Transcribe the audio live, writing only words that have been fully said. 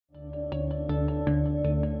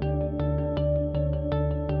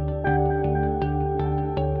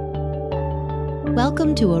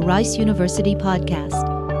Welcome to a Rice University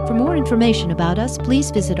podcast. For more information about us,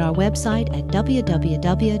 please visit our website at www.rice.edu.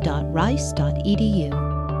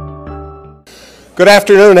 Good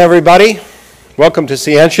afternoon, everybody. Welcome to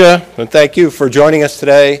Scientia, and thank you for joining us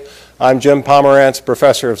today. I'm Jim Pomerantz,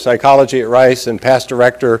 Professor of Psychology at Rice and past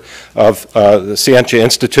Director of the Scientia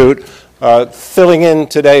Institute. Filling in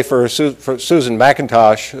today for Susan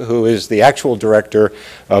McIntosh, who is the actual director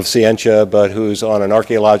of Scientia, but who's on an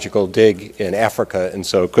archaeological dig in Africa and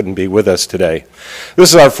so couldn't be with us today.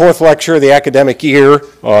 This is our fourth lecture of the academic year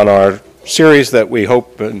on our series that we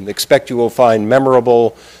hope and expect you will find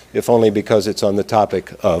memorable, if only because it's on the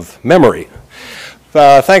topic of memory.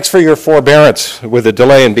 Thanks for your forbearance with the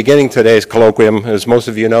delay in beginning today's colloquium. As most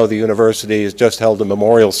of you know, the university has just held a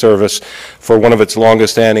memorial service for one of its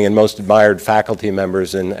longest-standing and most admired faculty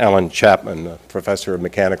members in Alan Chapman, a professor of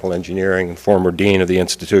mechanical engineering and former dean of the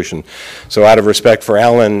institution. So out of respect for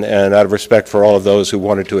Alan and out of respect for all of those who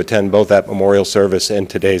wanted to attend both that memorial service and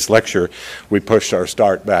today's lecture, we pushed our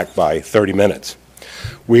start back by 30 minutes.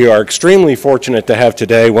 We are extremely fortunate to have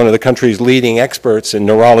today one of the country's leading experts in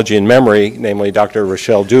neurology and memory, namely Dr.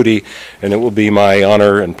 Rachelle Doody, and it will be my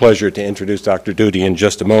honor and pleasure to introduce Dr. Doody in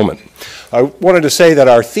just a moment. I wanted to say that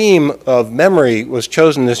our theme of memory was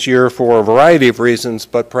chosen this year for a variety of reasons,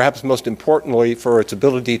 but perhaps most importantly for its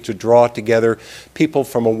ability to draw together people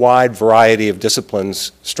from a wide variety of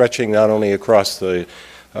disciplines, stretching not only across the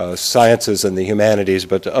sciences and the humanities,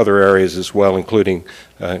 but to other areas as well, including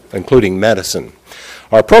medicine.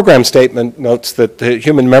 Our program statement notes that the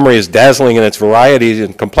human memory is dazzling in its varieties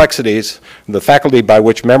and complexities. The faculty by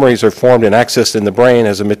which memories are formed and accessed in the brain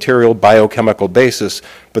has a material biochemical basis,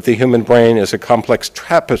 but the human brain is a complex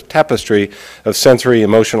tapestry of sensory,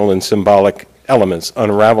 emotional, and symbolic elements.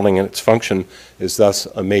 Unraveling in its function is thus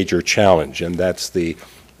a major challenge, and that's the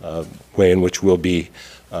way in which we'll be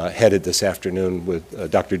headed this afternoon with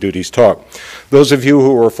Dr. Doody's talk. Those of you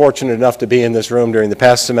who were fortunate enough to be in this room during the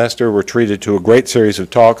past semester were treated to a great series of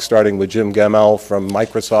talks, starting with Jim Gamel from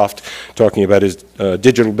Microsoft, talking about his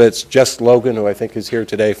digital bits, Jess Logan, who I think is here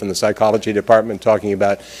today from the psychology department, talking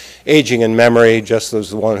about aging and memory. Jess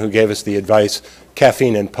was the one who gave us the advice,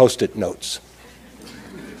 caffeine and Post-it notes.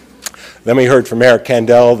 Then we heard from Eric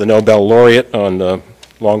Kandel, the Nobel laureate on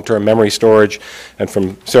long-term memory storage, and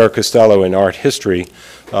from Sarah Costello in art history.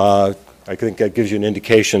 I think that gives you an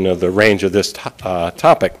indication of the range of this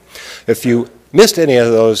topic. If you missed any of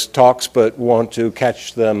those talks but want to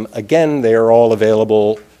catch them again, they are all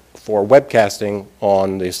available for webcasting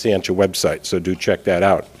on the Scientia website, so do check that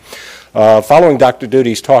out. Following Dr.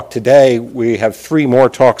 Doody's talk today, we have 3 more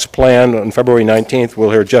talks planned. On February 19th,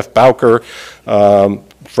 we'll hear Jeff Bowker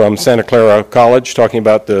from Santa Clara College talking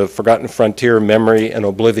about the forgotten frontier, memory and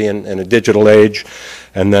oblivion in a digital age,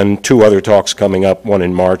 and then 2 other talks coming up, one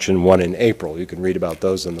in March and one in April. You can read about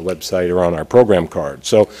those on the website or on our program card.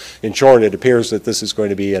 So in short, it appears that this is going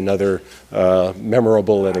to be another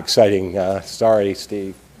memorable and exciting, sorry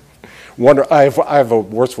Steve, I have a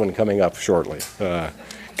worse one coming up shortly,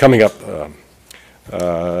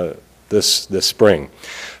 this spring.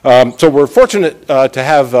 So we're fortunate to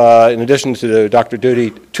have, in addition to Dr. Doody,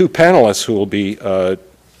 2 panelists who will be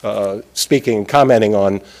speaking and commenting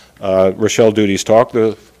on Rachelle Doody's talk.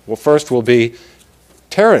 First will be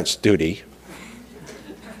Terrence Doody.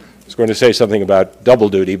 I was going to say something about double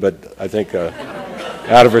duty, but I think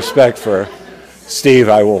out of respect for Steve,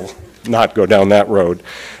 I will not go down that road.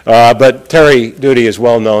 But Terry Doody is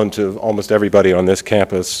well known to almost everybody on this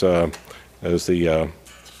campus as the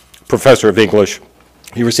professor of English.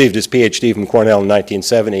 He received his PhD from Cornell in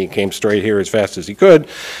 1970. He came straight here as fast as he could,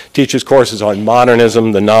 teaches courses on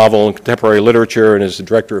modernism, the novel, and contemporary literature, and is the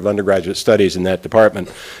director of undergraduate studies in that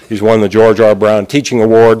department. He's won the George R. Brown Teaching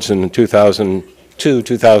Awards, and in 2002,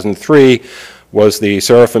 2003, was the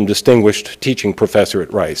Seraphim Distinguished Teaching Professor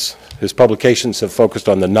at Rice. His publications have focused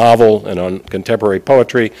on the novel and on contemporary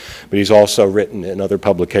poetry, but he's also written in other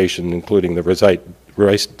publications, including the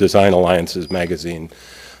Rice Design Alliance's magazine,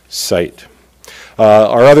 Sight.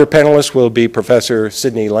 Our other panelists will be Professor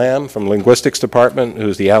Sidney Lamb from Linguistics Department,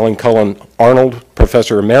 who's the Alan Cullen Arnold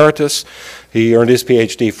Professor Emeritus. He earned his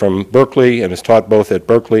PhD from Berkeley and has taught both at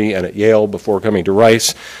Berkeley and at Yale before coming to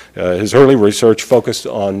Rice. His early research focused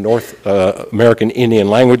on North American Indian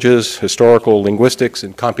languages, historical linguistics,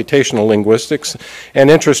 and computational linguistics,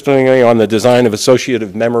 and interestingly on the design of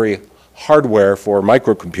associative memory hardware for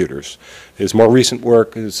microcomputers. His more recent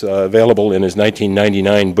work is available in his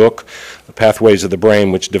 1999 book, Pathways of the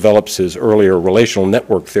Brain, which develops his earlier relational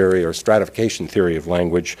network theory or stratification theory of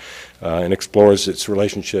language and explores its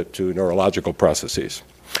relationship to neurological processes.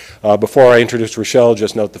 Before I introduce Rachelle,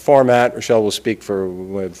 just note the format. Rachelle will speak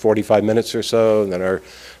for 45 minutes or so, and then our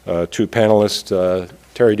two panelists,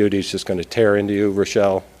 Terry Doody is just going to tear into you,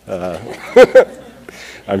 Rachelle.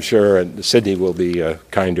 I'm sure, and Sydney will be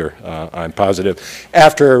kinder, I'm positive.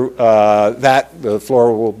 After that,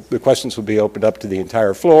 the questions will be opened up to the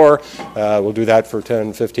entire floor. We'll do that for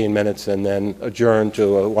 10, 15 minutes and then adjourn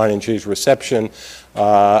to a wine and cheese reception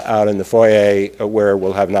out in the foyer where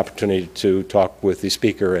we'll have an opportunity to talk with the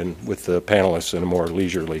speaker and with the panelists in a more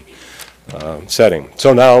leisurely setting.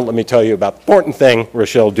 So now let me tell you about the important thing,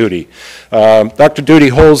 Rachelle Doody. Dr. Doody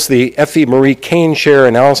holds the F.E. Marie Kane Chair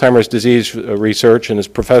in Alzheimer's Disease Research and is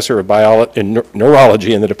professor of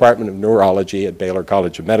neurology in the Department of Neurology at Baylor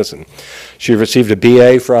College of Medicine. She received a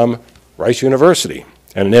B.A. from Rice University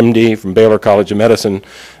and an M.D. from Baylor College of Medicine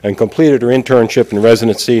and completed her internship and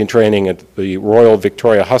residency and training at the Royal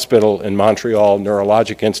Victoria Hospital and Montreal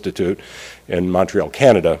Neurologic Institute in Montreal,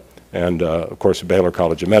 Canada, and of course, Baylor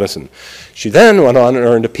College of Medicine. She then went on and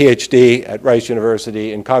earned a PhD at Rice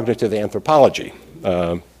University in cognitive anthropology.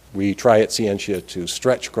 We try at Scientia to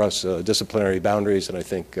stretch across disciplinary boundaries, and I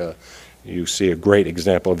think you see a great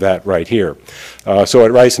example of that right here. So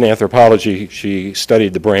at Rice in anthropology, she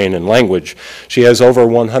studied the brain and language. She has over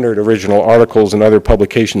 100 original articles and other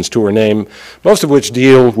publications to her name, most of which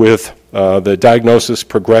deal with the diagnosis,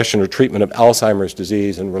 progression, or treatment of Alzheimer's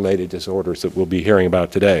disease and related disorders that we'll be hearing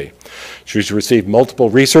about today. She's received multiple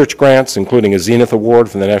research grants, including a Zenith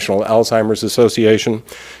Award from the National Alzheimer's Association,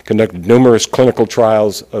 conducted numerous clinical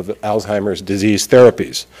trials of Alzheimer's disease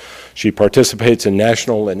therapies. She participates in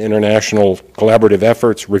national and international collaborative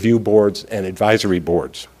efforts, review boards, and advisory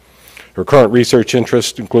boards. Her current research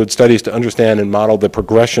interests include studies to understand and model the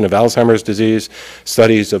progression of Alzheimer's disease,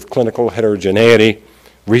 studies of clinical heterogeneity,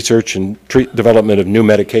 research and development of new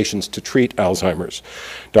medications to treat Alzheimer's.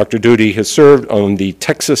 Dr. Doody has served on the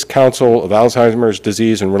Texas Council of Alzheimer's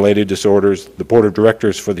Disease and Related Disorders, the Board of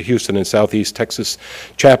Directors for the Houston and Southeast Texas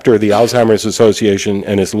chapter of the Alzheimer's Association,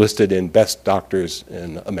 and is listed in Best Doctors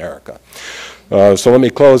in America. So let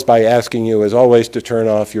me close by asking you, as always, to turn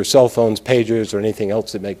off your cell phones, pagers, or anything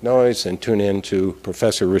else that make noise, and tune in to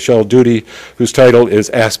Professor Rachelle Doody, whose title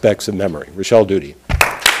is Aspects of Memory. Rachelle Doody.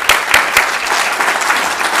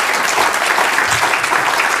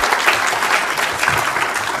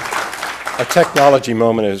 A technology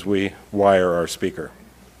moment as we wire our speaker.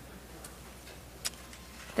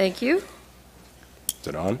 Thank you. Is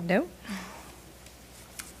it on? No.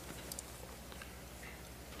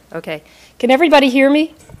 Okay. Can everybody hear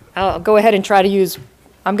me? I'll go ahead and try to use,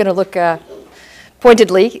 I'm going to look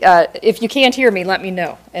pointedly. If you can't hear me, let me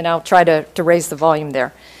know, and I'll try to raise the volume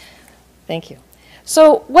there. Thank you.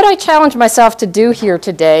 So what I challenge myself to do here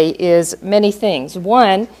today is many things.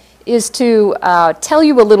 One is to tell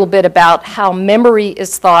you a little bit about how memory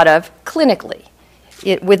is thought of clinically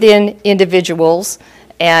within individuals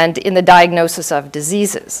and in the diagnosis of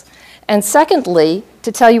diseases. And secondly,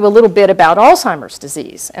 to tell you a little bit about Alzheimer's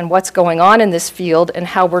disease and what's going on in this field and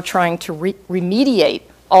how we're trying to remediate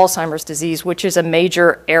Alzheimer's disease, which is a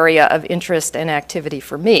major area of interest and activity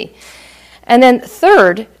for me. And then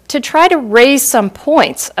third, to try to raise some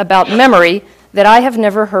points about memory that I have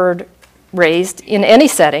never heard raised in any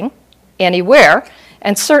setting, anywhere,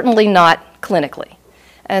 and certainly not clinically.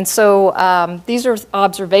 And so these are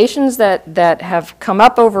observations that have come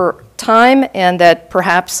up over time and that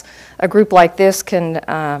perhaps a group like this can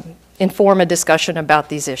inform a discussion about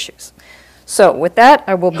these issues. So with that,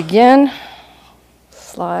 I will begin.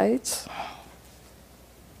 Slides.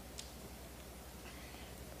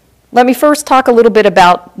 Let me first talk a little bit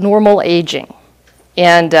about normal aging.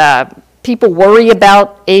 And people worry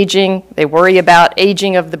about aging, they worry about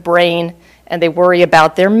aging of the brain, and they worry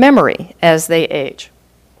about their memory as they age.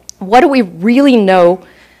 What do we really know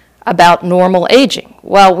about normal aging?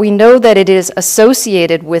 Well, we know that it is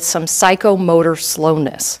associated with some psychomotor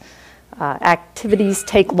slowness. Activities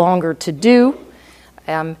take longer to do.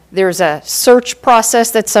 There's a search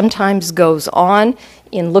process that sometimes goes on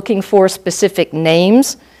in looking for specific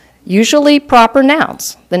names, usually proper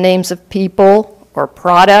nouns, the names of people or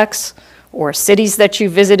products or cities that you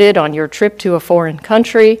visited on your trip to a foreign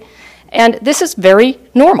country. And this is very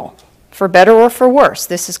normal, for better or for worse.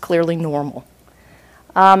 This is clearly normal.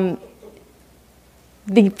 The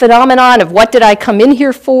phenomenon of what did I come in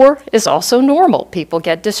here for is also normal. People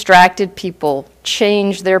get distracted, people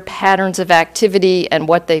change their patterns of activity and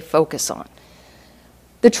what they focus on.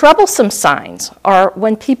 The troublesome signs are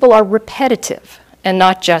when people are repetitive and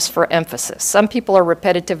not just for emphasis. Some people are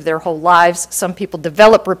repetitive their whole lives. Some people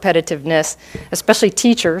develop repetitiveness, especially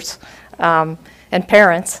teachers and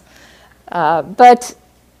parents. But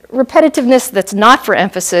repetitiveness that's not for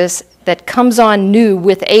emphasis, that comes on new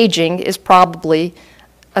with aging, is probably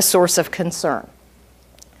a source of concern.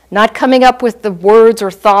 Not coming up with the words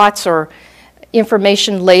or thoughts or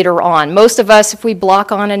information later on. Most of us, if we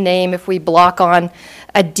block on a name, if we block on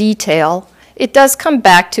a detail, it does come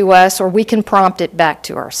back to us, or we can prompt it back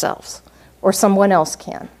to ourselves, or someone else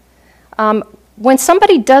can. When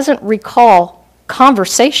somebody doesn't recall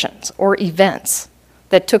conversations or events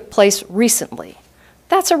that took place recently,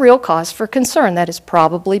 that's a real cause for concern. That is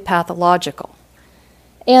probably pathological.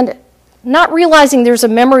 And not realizing there's a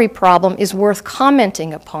memory problem is worth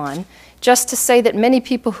commenting upon, just to say that many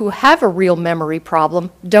people who have a real memory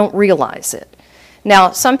problem don't realize it.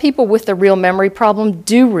 Now, some people with a real memory problem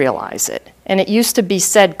do realize it, and it used to be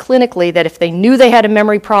said clinically that if they knew they had a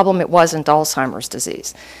memory problem, it wasn't Alzheimer's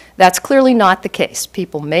disease. That's clearly not the case.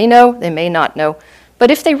 People may know, they may not know,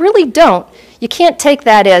 but if they really don't, you can't take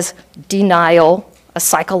that as denial, a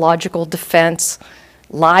psychological defense,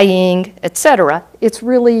 lying, etc. It's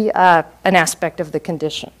really an aspect of the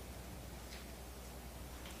condition.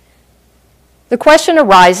 The question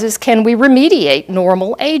arises, can we remediate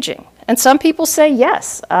normal aging? And some people say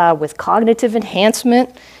yes, with cognitive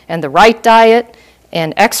enhancement and the right diet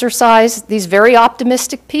and exercise. These very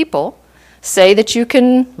optimistic people say that you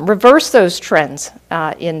can reverse those trends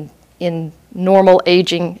in normal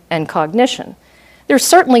aging and cognition. There's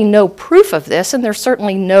certainly no proof of this, and there's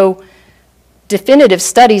certainly no definitive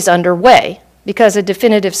studies underway, because a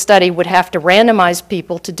definitive study would have to randomize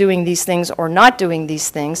people to doing these things or not doing these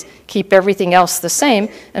things, keep everything else the same,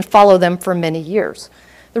 and follow them for many years.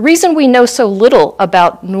 The reason we know so little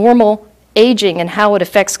about normal aging and how it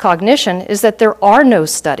affects cognition is that there are no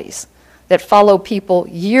studies that follow people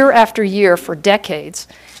year after year for decades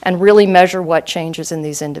and really measure what changes in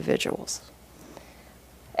these individuals.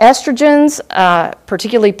 Estrogens,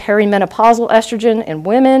 particularly perimenopausal estrogen in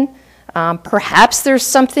women, perhaps there's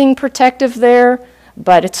something protective there,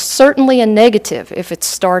 but it's certainly a negative if it's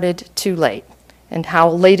started too late. And how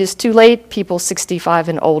late is too late? People 65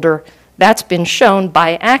 and older. That's been shown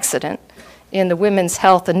by accident in the Women's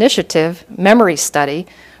Health Initiative memory study,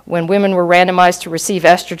 when women were randomized to receive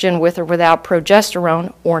estrogen with or without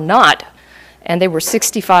progesterone or not, and they were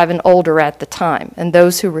 65 and older at the time. And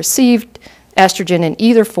those who received estrogen in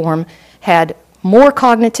either form had more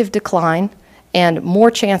cognitive decline and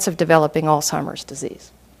more chance of developing Alzheimer's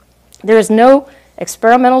disease. There is no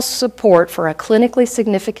experimental support for a clinically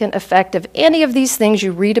significant effect of any of these things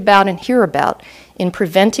you read about and hear about in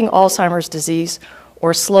preventing Alzheimer's disease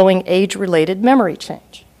or slowing age-related memory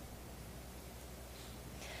change.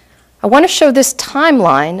 I want to show this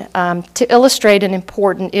timeline to illustrate an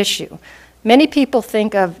important issue. Many people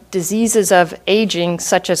think of diseases of aging,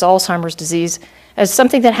 such as Alzheimer's disease, as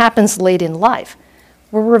something that happens late in life.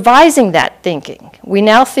 We're revising that thinking. We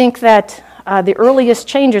now think that the earliest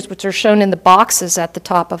changes, which are shown in the boxes at the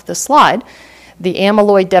top of the slide, the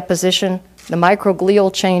amyloid deposition, the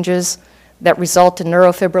microglial changes that result in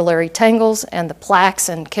neurofibrillary tangles, and the plaques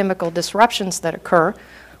and chemical disruptions that occur,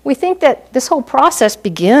 we think that this whole process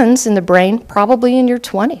begins in the brain probably in your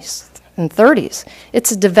 20s and 30s.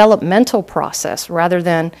 It's a developmental process rather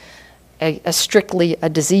than strictly a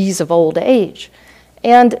disease of old age.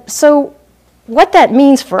 And so what that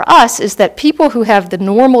means for us is that people who have the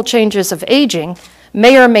normal changes of aging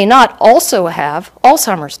may or may not also have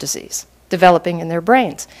Alzheimer's disease developing in their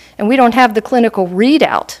brains. And we don't have the clinical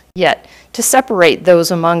readout yet to separate those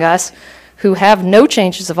among us who have no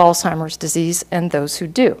changes of Alzheimer's disease and those who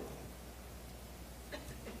do.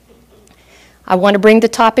 I want to bring the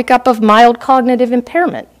topic up of mild cognitive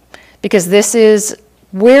impairment, because this is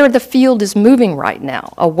where the field is moving right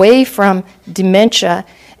now, away from dementia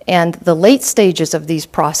and the late stages of these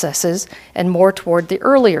processes and more toward the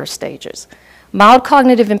earlier stages. Mild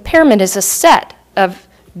cognitive impairment is a set of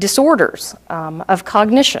disorders of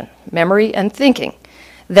cognition, memory, and thinking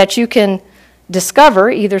that you can discover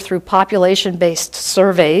either through population-based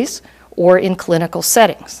surveys or in clinical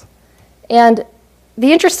settings. And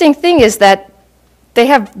the interesting thing is that they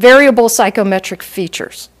have variable psychometric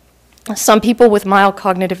features. Some people with mild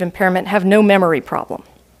cognitive impairment have no memory problem,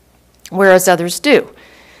 whereas others do.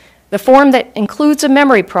 The form that includes a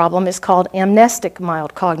memory problem is called amnestic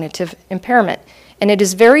mild cognitive impairment, and it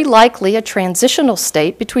is very likely a transitional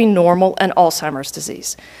state between normal and Alzheimer's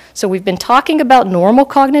disease. So we've been talking about normal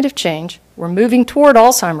cognitive change. We're moving toward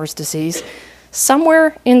Alzheimer's disease.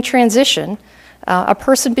 Somewhere in transition, a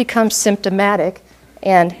person becomes symptomatic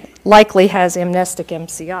and likely has amnestic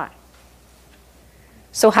MCI.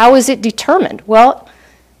 So how is it determined? Well,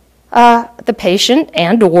 the patient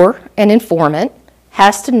and/or an informant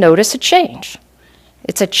has to notice a change.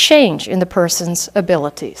 It's a change in the person's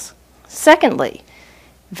abilities. Secondly,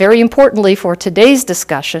 very importantly for today's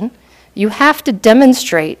discussion, you have to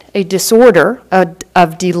demonstrate a disorder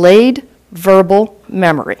of delayed verbal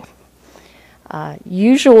memory.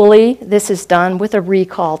 Usually, this is done with a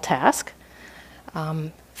recall task.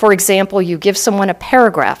 For example, you give someone a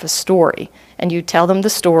paragraph, a story, and you tell them the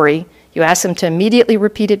story. You ask them to immediately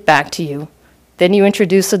repeat it back to you. Then you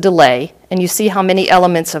introduce a delay, and you see how many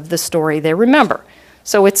elements of the story they remember.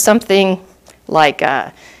 So it's something like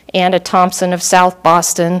Anna Thompson of South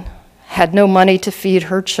Boston had no money to feed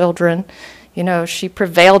her children. You know, she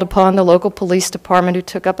prevailed upon the local police department who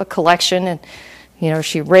took up a collection, and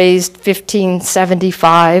she raised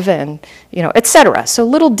 $15.75 and, etc. So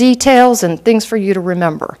little details and things for you to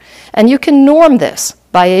remember. And you can norm this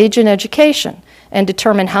by age and education and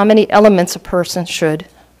determine how many elements a person should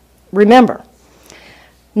remember.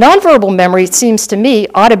 Nonverbal memory, it seems to me,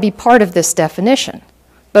 ought to be part of this definition.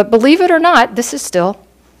 But believe it or not, this is still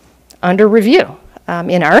under review.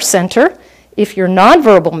 In our center, if your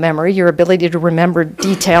nonverbal memory, your ability to remember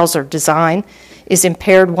details or design, is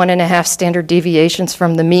impaired 1.5 standard deviations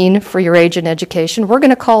from the mean for your age and education, we're going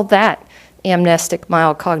to call that amnestic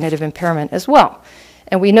mild cognitive impairment as well.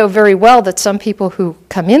 And we know very well that some people who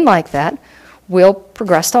come in like that will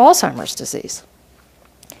progress to Alzheimer's disease.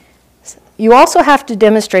 You also have to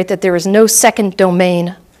demonstrate that there is no second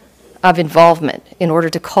domain of involvement in order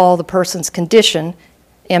to call the person's condition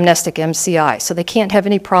amnestic MCI. So they can't have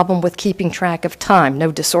any problem with keeping track of time,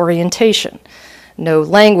 no disorientation, no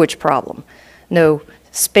language problem, no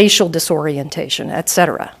spatial disorientation,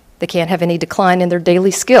 etc. They can't have any decline in their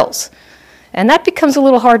daily skills. And that becomes a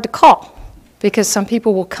little hard to call because some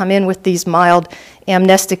people will come in with these mild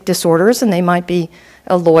amnestic disorders, and they might be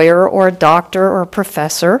a lawyer or a doctor or a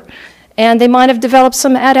professor, and they might have developed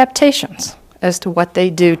some adaptations as to what they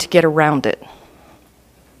do to get around it.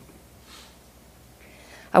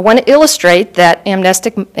 I want to illustrate that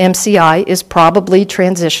amnestic MCI is probably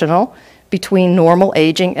transitional between normal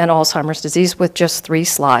aging and Alzheimer's disease with just 3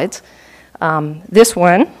 slides. This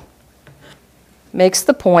one makes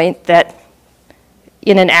the point that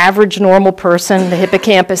in an average normal person, the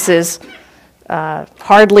hippocampus is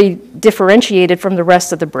hardly differentiated from the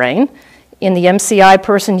rest of the brain. In the MCI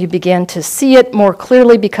person, you begin to see it more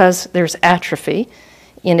clearly because there's atrophy.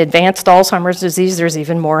 In advanced Alzheimer's disease, there's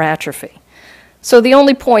even more atrophy. So the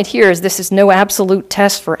only point here is this is no absolute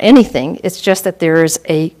test for anything. It's just that there is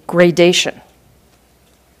a gradation.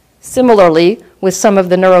 Similarly, with some of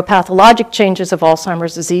the neuropathologic changes of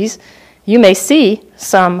Alzheimer's disease, you may see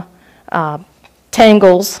some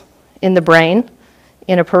tangles in the brain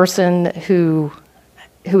in a person who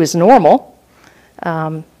is normal.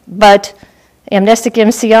 But amnestic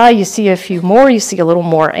MCI, you see a few more. You see a little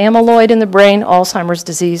more amyloid in the brain. Alzheimer's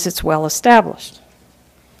disease, it's well established,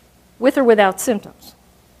 with or without symptoms.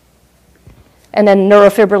 And then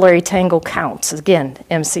neurofibrillary tangle counts. Again,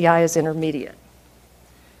 MCI is intermediate.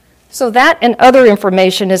 So that and other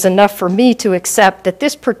information is enough for me to accept that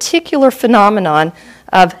this particular phenomenon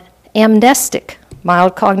of amnestic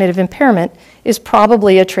mild cognitive impairment is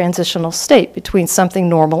probably a transitional state between something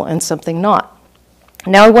normal and something not.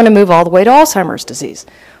 Now I want to move all the way to Alzheimer's disease.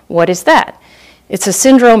 What is that? It's a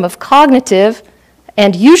syndrome of cognitive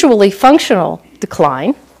and usually functional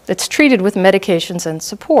decline that's treated with medications and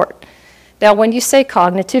support. Now, when you say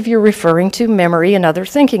cognitive, you're referring to memory and other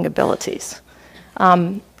thinking abilities.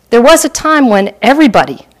 There was a time when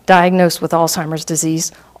everybody diagnosed with Alzheimer's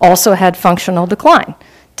disease also had functional decline,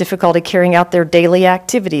 difficulty carrying out their daily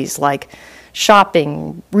activities like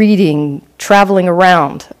shopping, reading, traveling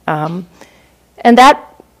around. And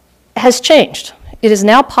that has changed. It is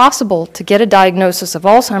now possible to get a diagnosis of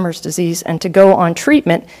Alzheimer's disease and to go on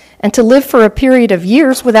treatment and to live for a period of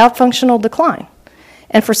years without functional decline.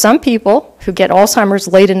 And for some people who get Alzheimer's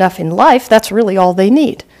late enough in life, that's really all they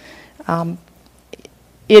need.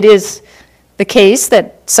 It is the case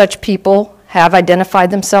that such people have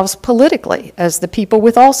identified themselves politically as the people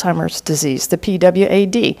with Alzheimer's disease, the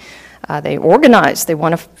PWAD. They organize, they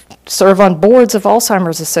want to serve on boards of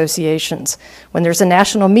Alzheimer's associations. When there's a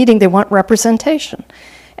national meeting, they want representation.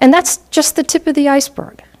 And that's just the tip of the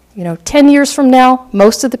iceberg. 10 years from now,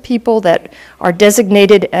 most of the people that are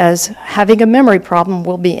designated as having a memory problem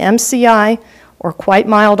will be MCI or quite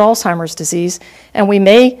mild Alzheimer's disease, and we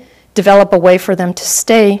may develop a way for them to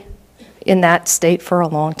stay in that state for a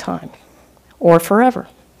long time or forever.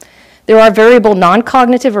 There are variable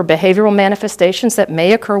non-cognitive or behavioral manifestations that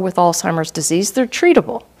may occur with Alzheimer's disease. They're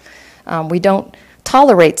treatable. We don't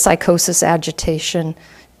tolerate psychosis, agitation,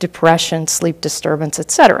 depression, sleep disturbance,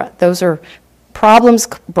 etc. Those are problems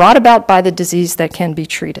brought about by the disease that can be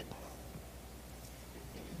treated.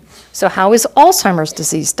 So how is Alzheimer's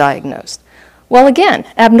disease diagnosed? Well, again,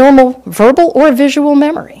 abnormal verbal or visual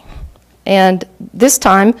memory. And this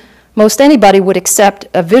time, most anybody would accept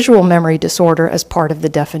a visual memory disorder as part of the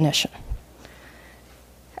definition.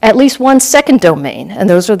 At least one second domain, and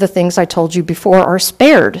those are the things I told you before, are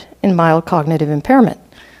spared in mild cognitive impairment.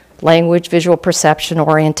 Language, visual perception,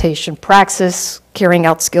 orientation, praxis, carrying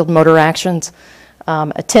out skilled motor actions,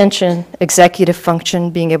 attention, executive function,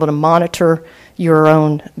 being able to monitor your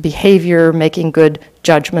own behavior, making good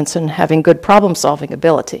judgments, and having good problem-solving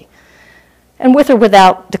ability. And with or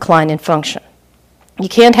without decline in function. You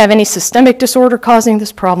can't have any systemic disorder causing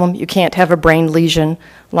this problem. You can't have a brain lesion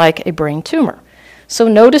like a brain tumor. So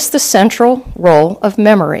notice the central role of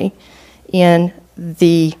memory in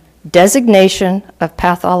the designation of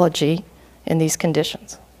pathology in these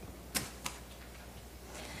conditions.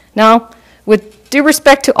 Now, with due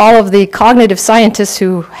respect to all of the cognitive scientists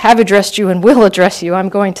who have addressed you and will address you, I'm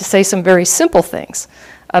going to say some very simple things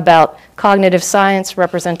about cognitive science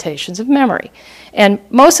representations of memory. And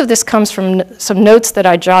most of this comes from some notes that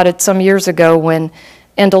I jotted some years ago when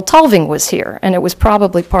Endel Tulving was here, and it was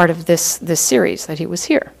probably part of this series that he was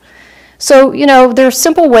here. So, you know, there are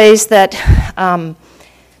simple ways that,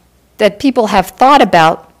 that people have thought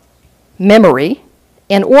about memory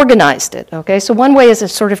and organized it, okay? So one way is a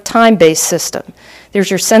sort of time-based system. There's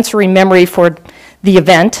your sensory memory for the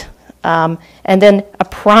event, and then a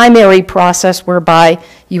primary process whereby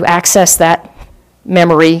you access that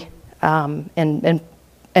memory and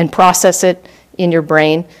process it in your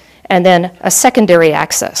brain, and then a secondary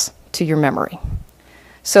access to your memory.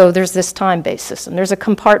 So there's this time-based system. There's a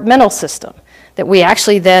compartmental system that we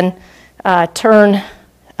actually then turn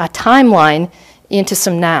a timeline into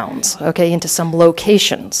some nouns, okay, into some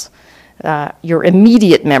locations. Your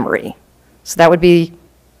immediate memory. So that would be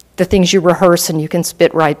the things you rehearse and you can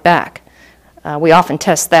spit right back. We often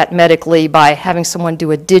test that medically by having someone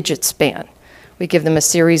do a digit span. We give them a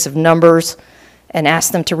series of numbers and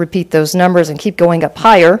ask them to repeat those numbers and keep going up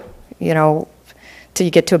higher, you know, till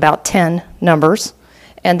you get to about 10 numbers.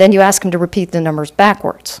 And then you ask them to repeat the numbers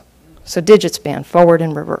backwards. So digit span, forward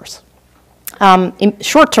and reverse.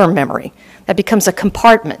 Short-term memory, that becomes a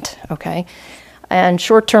compartment, okay? And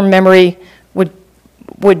short-term memory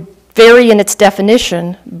would vary in its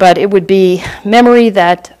definition, but it would be memory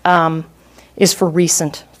that is for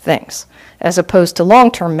recent things, as opposed to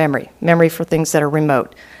long-term memory, memory for things that are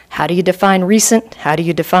remote. How do you define recent? How do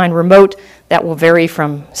you define remote? That will vary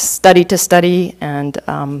from study to study and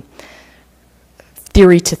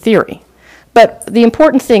theory to theory. But the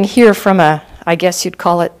important thing here from a, I guess you'd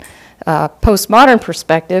call it, postmodern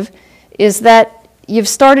perspective, is that you've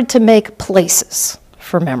started to make places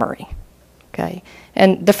for memory, okay?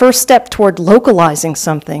 And the first step toward localizing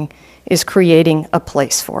something is creating a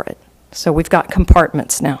place for it. So we've got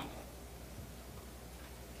compartments now.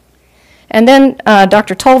 And then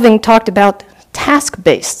Dr. Tulving talked about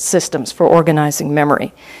task-based systems for organizing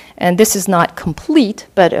memory. And this is not complete,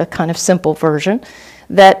 but a kind of simple version,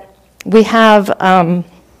 that we have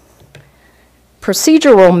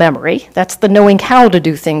procedural memory, that's the knowing how to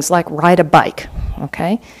do things like ride a bike,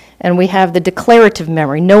 okay? And we have the declarative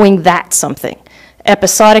memory, knowing that something.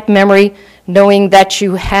 Episodic memory, knowing that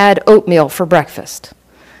you had oatmeal for breakfast.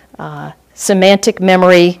 Semantic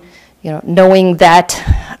memory, you know, knowing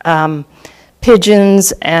that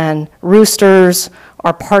pigeons and roosters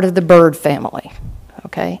are part of the bird family,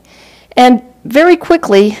 okay? And very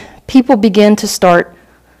quickly, people begin to start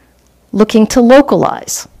looking to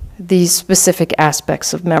localize these specific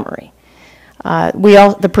aspects of memory.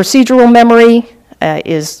 The procedural memory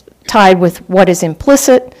is tied with what is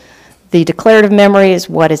implicit. The declarative memory is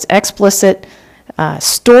what is explicit.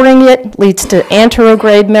 Storing it leads to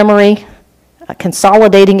anterograde memory.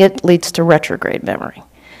 Consolidating it leads to retrograde memory.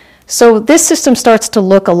 So this system starts to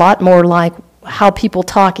look a lot more like how people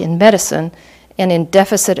talk in medicine and in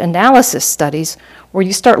deficit analysis studies, where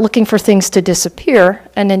you start looking for things to disappear,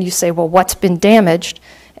 and then you say, well, what's been damaged?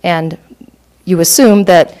 And you assume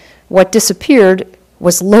that what disappeared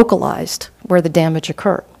was localized where the damage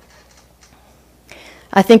occurred.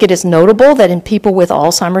 I think it is notable that in people with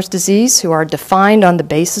Alzheimer's disease who are defined on the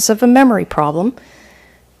basis of a memory problem,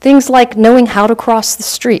 things like knowing how to cross the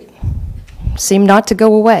street seem not to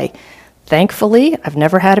go away. Thankfully, I've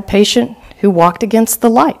never had a patient who walked against the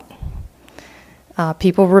light.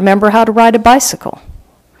 People remember how to ride a bicycle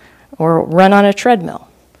or run on a treadmill.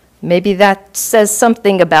 Maybe that says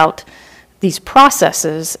something about these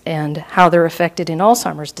processes and how they're affected in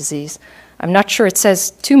Alzheimer's disease. I'm not sure it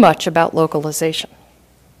says too much about localization.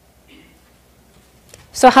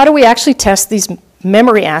 So how do we actually test these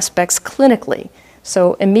memory aspects clinically?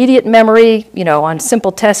 So immediate memory, on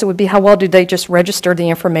simple tests, it would be how well do they just register the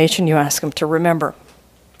information you ask them to remember.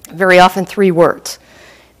 Very often 3 words.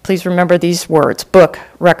 Please remember these words: book,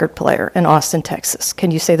 record player, and Austin, Texas.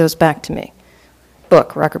 Can you say those back to me?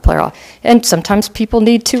 Book, record player. And sometimes people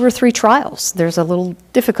need 2 or 3 trials. There's a little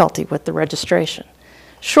difficulty with the registration.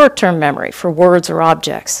 Short-term memory for words or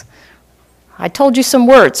objects. I told you some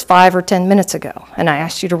words 5 or 10 minutes ago, and I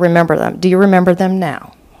asked you to remember them. Do you remember them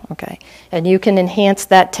now? Okay. And you can enhance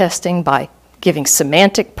that testing by giving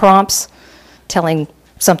semantic prompts, telling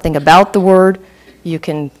something about the word. You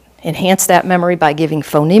can enhance that memory by giving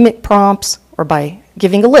phonemic prompts or by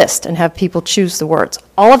giving a list and have people choose the words.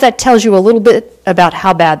 All of that tells you a little bit about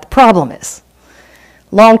how bad the problem is.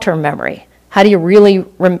 Long-term memory. How do you really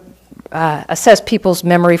assess people's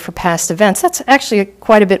memory for past events? That's actually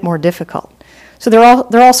quite a bit more difficult. So there are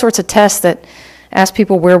all sorts of tests that ask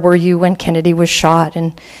people, where were you when Kennedy was shot?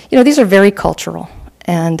 And these are very cultural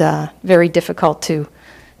and very difficult to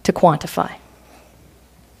quantify.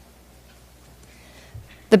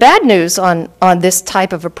 The bad news on this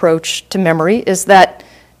type of approach to memory is that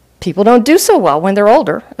people don't do so well when they're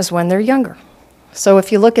older as when they're younger. So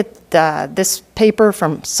if you look at this paper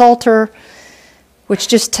from Salter, which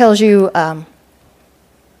just tells you,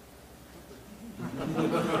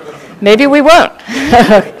 maybe we won't.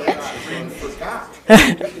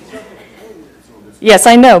 Yes,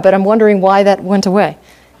 I know, but I'm wondering why that went away.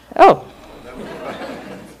 Oh.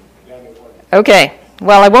 Okay,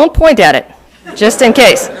 well, I won't point at it, just in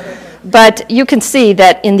case. But you can see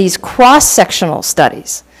that in these cross-sectional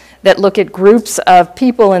studies that look at groups of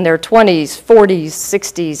people in their 20s, 40s,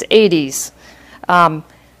 60s, 80s,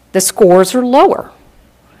 the scores are lower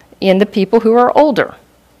in the people who are older.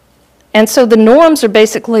 And so the norms are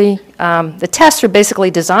basically, the tests are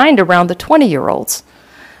basically designed around the 20-year-olds,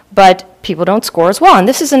 but people don't score as well. And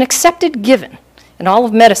this is an accepted given in all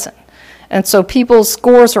of medicine. And so people's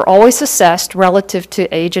scores are always assessed relative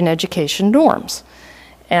to age and education norms.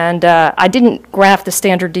 And I didn't graph the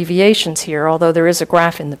standard deviations here, although there is a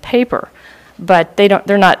graph in the paper, but they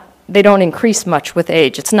don't increase much with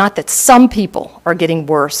age. It's not that some people are getting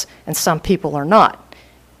worse and some people are not.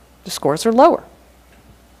 The scores are lower.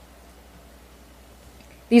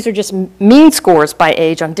 These are just mean scores by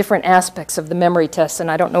age on different aspects of the memory tests, and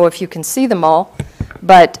I don't know if you can see them all,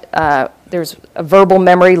 but there's a verbal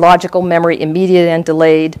memory, logical memory, immediate and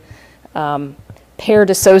delayed, paired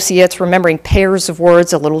associates, remembering pairs of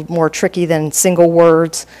words, a little more tricky than single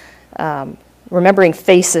words, remembering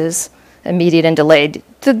faces, immediate and delayed.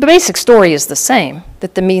 The basic story is the same,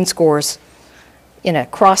 that the mean scores in a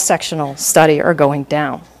cross-sectional study are going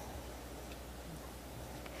down.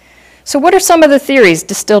 So what are some of the theories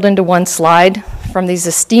distilled into one slide from these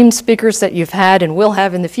esteemed speakers that you've had and will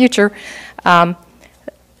have in the future?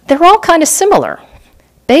 They're all kind of similar.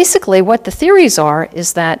 Basically, what the theories are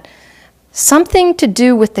is that something to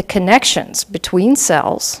do with the connections between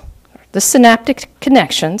cells, the synaptic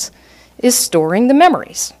connections, is storing the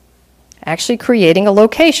memories, actually creating a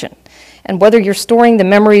location. And whether you're storing the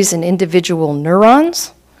memories in individual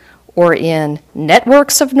neurons or in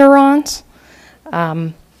networks of neurons,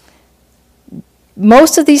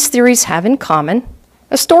 most of these theories have in common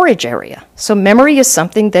a storage area. So memory is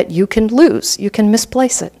something that you can lose. You can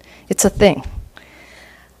misplace it. It's a thing.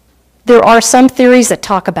 There are some theories that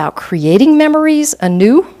talk about creating memories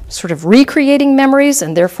anew, sort of recreating memories,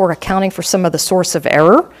 and therefore accounting for some of the source of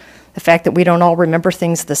error, the fact that we don't all remember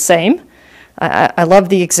things the same. I love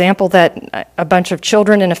the example that a bunch of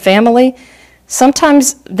children in a family,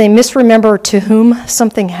 sometimes they misremember to whom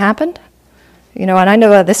something happened. And I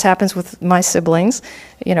know that this happens with my siblings.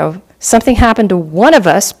 Something happened to one of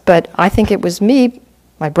us, but I think it was me.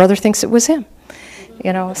 My brother thinks it was him.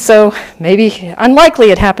 So maybe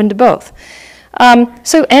unlikely it happened to both.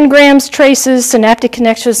 So engrams, traces, synaptic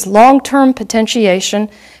connections, long-term potentiation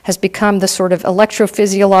has become the sort of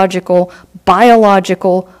electrophysiological,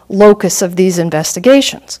 biological locus of these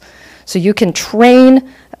investigations. So you can train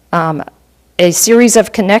a series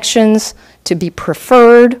of connections to be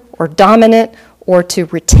preferred or dominant or to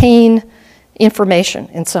retain information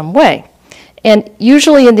in some way. And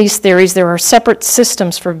usually in these theories there are separate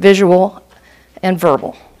systems for visual and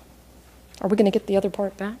verbal. Are we going to get the other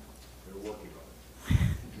part back?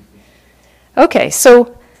 Okay,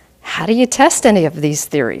 so how do you test any of these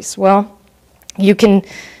theories? Well, you can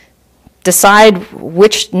decide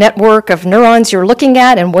which network of neurons you're looking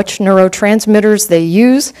at and which neurotransmitters they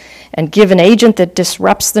use and give an agent that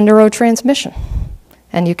disrupts the neurotransmission.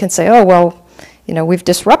 And you can say, oh, well, we've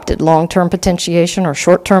disrupted long-term potentiation or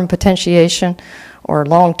short-term potentiation or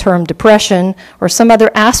long-term depression or some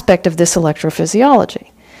other aspect of this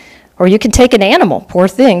electrophysiology. Or you can take an animal, poor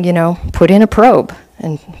thing, you know, put in a probe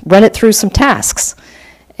and run it through some tasks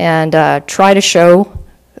and try to show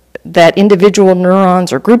that individual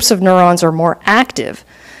neurons or groups of neurons are more active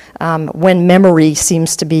when memory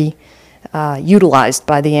seems to be utilized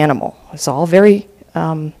by the animal. It's all very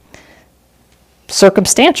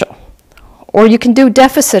circumstantial. Or you can do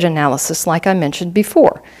deficit analysis, like I mentioned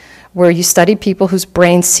before, where you study people whose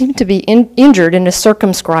brains seem to be injured in a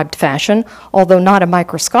circumscribed fashion, although not a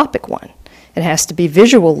microscopic one. It has to be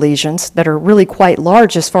visual lesions that are really quite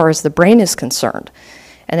large as far as the brain is concerned.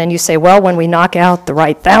 And then you say, well, when we knock out the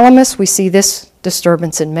right thalamus, we see this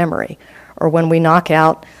disturbance in memory. Or when we knock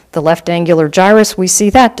out the left angular gyrus, we see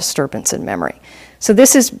that disturbance in memory. So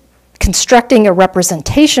this is constructing a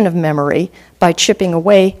representation of memory by chipping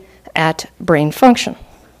away at brain function.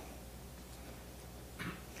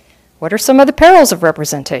 What are some of the perils of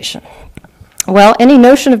representation? Well, any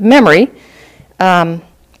notion of memory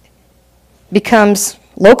becomes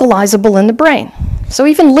localizable in the brain. So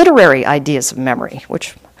even literary ideas of memory,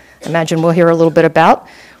 which I imagine we'll hear a little bit about,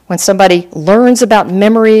 when somebody learns about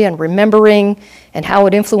memory and remembering and how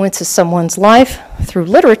it influences someone's life through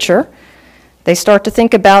literature, they start to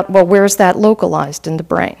think about, well, where's that localized in the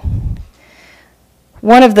brain?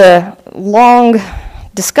 One of the long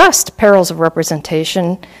discussed perils of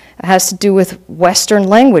representation has to do with Western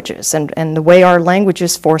languages and the way our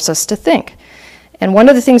languages force us to think. And one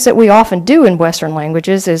of the things that we often do in Western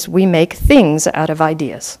languages is we make things out of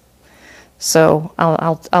ideas. So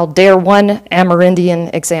I'll dare one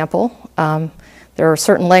Amerindian example. There are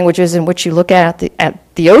certain languages in which you look at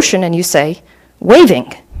the ocean and you say,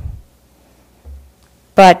 waving.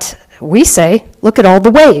 But we say, look at all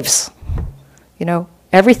the waves. You know,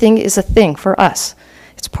 everything is a thing for us.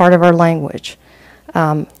 It's part of our language.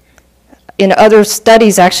 In other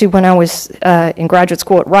studies, actually, when I was in graduate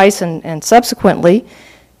school at Rice and subsequently,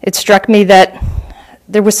 it struck me that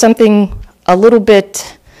there was something a little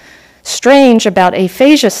bit strange about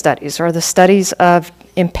aphasia studies, or the studies of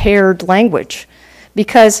impaired language,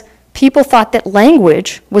 because people thought that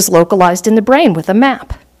language was localized in the brain with a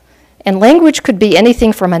map. And language could be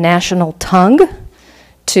anything from a national tongue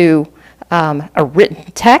to a written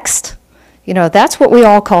text. You know, that's what we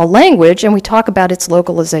all call language, and we talk about its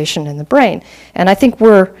localization in the brain. And I think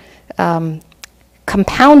we're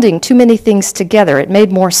compounding too many things together. It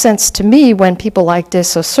made more sense to me when people like de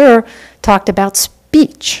Saussure talked about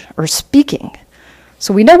speech or speaking.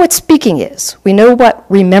 So we know what speaking is. We know what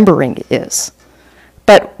remembering is.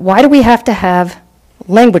 But why do we have to have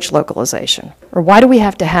language localization? Or why do we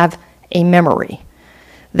have to have a memory?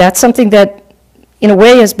 That's something that, in a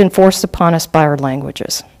way, has been forced upon us by our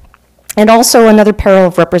languages. And also another peril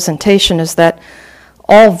of representation is that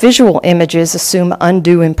all visual images assume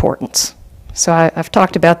undue importance. So I've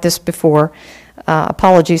talked about this before.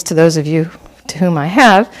 Apologies to those of you to whom I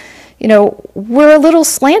have. You know, we're a little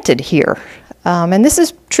slanted here. And this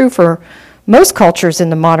is true for most cultures in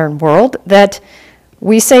the modern world, that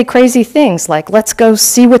we say crazy things like, let's go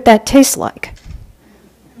see what that tastes like.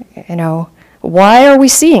 You know, why are we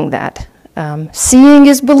seeing that? Seeing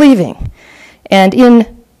is believing. And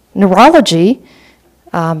in neurology,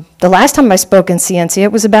 the last time I spoke in Scientia,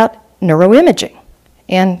 it was about neuroimaging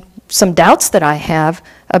and some doubts that I have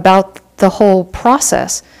about the whole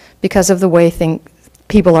process because of the way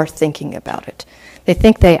people are thinking about it. They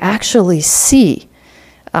think they actually see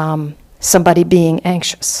somebody being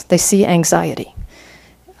anxious. They see anxiety.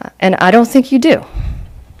 And I don't think you do.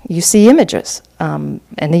 You see images, and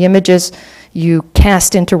the images you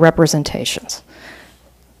cast into representations.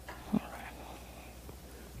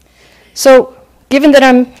 So, given that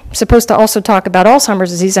I'm supposed to also talk about Alzheimer's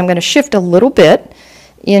disease, I'm going to shift a little bit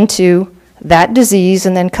into that disease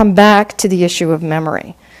and then come back to the issue of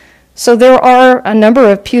memory. So there are a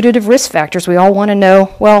number of putative risk factors. We all want to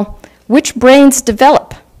know, well, which brains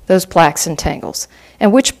develop those plaques and tangles,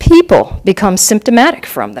 and which people become symptomatic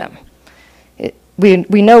from them.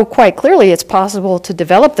 We know quite clearly it's possible to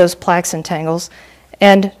develop those plaques and tangles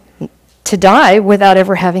and to die without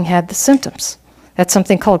ever having had the symptoms. That's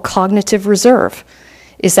something called cognitive reserve.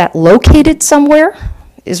 Is that located somewhere?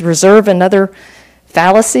 Is reserve another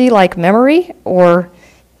fallacy like memory, or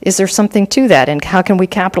is there something to that, and how can we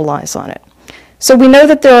capitalize on it? So we know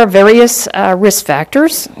that there are various risk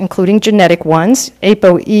factors, including genetic ones.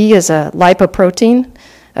 ApoE is a lipoprotein,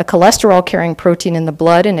 a cholesterol-carrying protein in the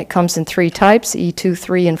blood, and it comes in 3 types, E2,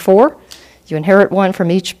 3, and 4. You inherit one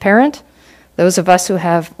from each parent. Those of us who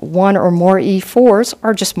have 1 or more E4s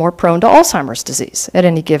are just more prone to Alzheimer's disease at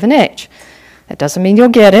any given age. That doesn't mean you'll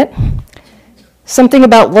get it. Something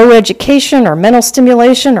about low education or mental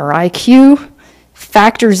stimulation or IQ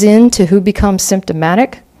factors into who becomes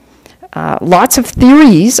symptomatic. Lots of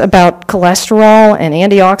theories about cholesterol and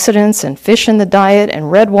antioxidants and fish in the diet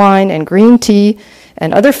and red wine and green tea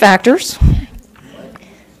and other factors.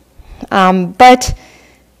 But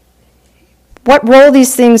what role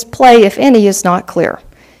these things play, if any, is not clear.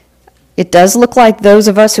 It does look like those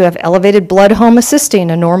of us who have elevated blood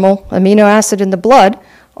homocysteine, a normal amino acid in the blood,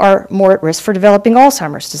 are more at risk for developing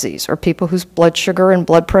Alzheimer's disease, or people whose blood sugar and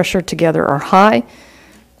blood pressure together are high.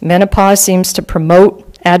 Menopause seems to promote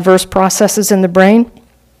adverse processes in the brain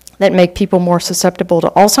that make people more susceptible to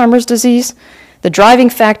Alzheimer's disease. The driving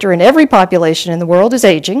factor in every population in the world is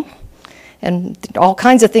aging, and all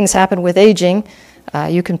kinds of things happen with aging.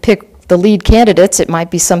 You can pick the lead candidates. It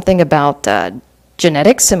might be something about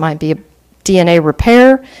genetics, it might be DNA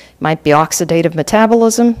repair, it might be oxidative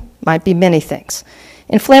metabolism, might be many things.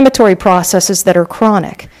 Inflammatory processes that are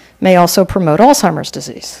chronic may also promote Alzheimer's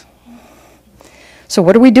disease. So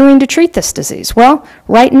what are we doing to treat this disease? Well,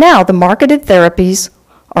 right now, the marketed therapies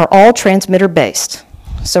are all transmitter-based.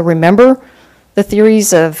 So remember the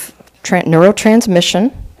theories of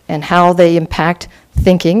neurotransmission and how they impact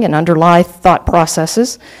thinking and underlie thought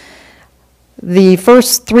processes. The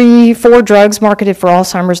first 3-4 drugs marketed for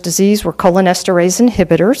Alzheimer's disease were cholinesterase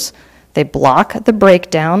inhibitors. They block the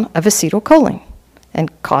breakdown of acetylcholine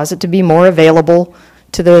and cause it to be more available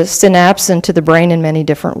to the synapse and to the brain in many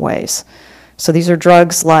different ways. So these are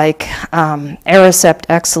drugs like Aricept,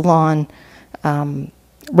 Exelon,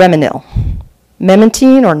 Remenil.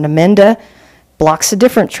 Memantine or Namenda blocks a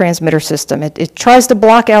different transmitter system. It tries to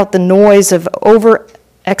block out the noise of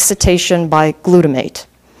over-excitation by glutamate.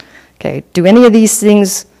 Okay, do any of these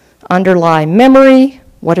things underlie memory?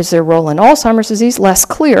 What is their role in Alzheimer's disease? Less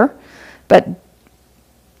clear, but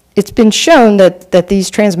it's been shown that these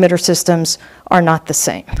transmitter systems are not the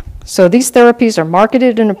same. So these therapies are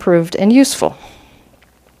marketed and approved and useful.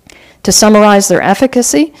 To summarize their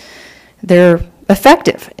efficacy, they're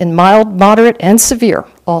effective in mild, moderate, and severe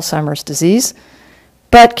Alzheimer's disease,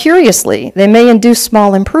 but curiously, they may induce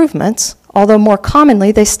small improvements, although more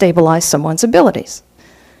commonly they stabilize someone's abilities.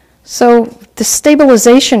 So the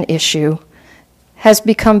stabilization issue has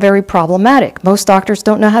become very problematic. Most doctors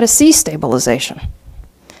don't know how to see stabilization.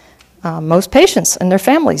 Most patients and their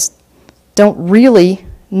families don't really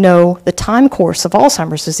know the time course of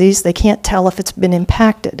Alzheimer's disease. They can't tell if it's been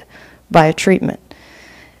impacted by a treatment.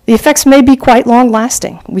 The effects may be quite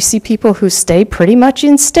long-lasting. We see people who stay pretty much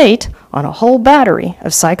in state on a whole battery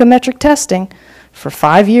of psychometric testing for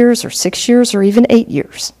 5 years or 6 years or even 8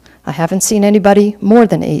 years. I haven't seen anybody more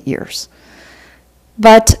than 8 years.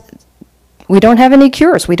 But we don't have any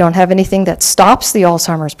cures. We don't have anything that stops the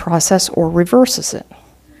Alzheimer's process or reverses it.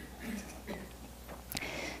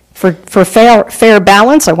 For fair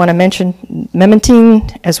balance, I want to mention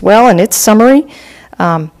memantine as well in its summary.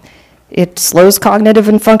 It slows cognitive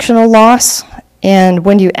and functional loss, and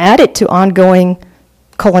when you add it to ongoing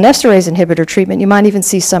cholinesterase inhibitor treatment, you might even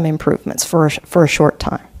see some improvements for a short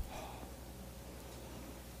time.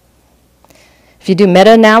 If you do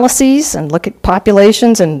meta-analyses and look at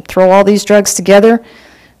populations and throw all these drugs together,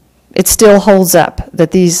 it still holds up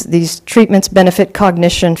that these treatments benefit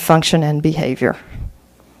cognition, function, and behavior,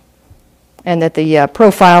 and that the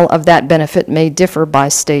profile of that benefit may differ by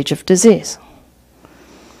stage of disease.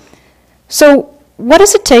 So what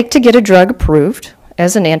does it take to get a drug approved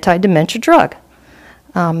as an anti-dementia drug?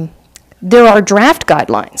 There are draft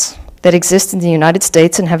guidelines that exist in the United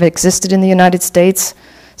States and have existed in the United States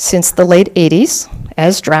since the late 80s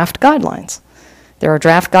as draft guidelines. There are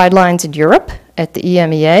draft guidelines in Europe at the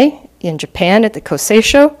EMEA, in Japan at the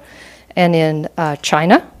COSATIO, and in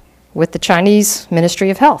China with the Chinese Ministry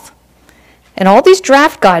of Health. And all these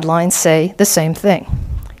draft guidelines say the same thing.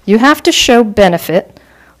 You have to show benefit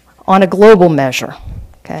on a global measure,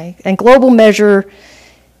 okay? And global measure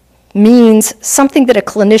means something that a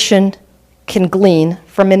clinician can glean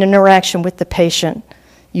from an interaction with the patient,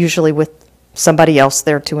 usually with somebody else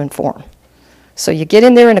there to inform. So you get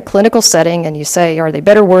in there in a clinical setting and you say, are they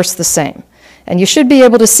better, worse, the same? And you should be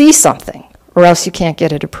able to see something, or else you can't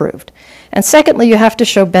get it approved. And secondly, you have to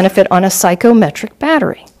show benefit on a psychometric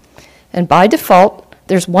battery. And by default,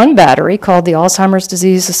 there's one battery called the Alzheimer's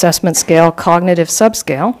Disease Assessment Scale Cognitive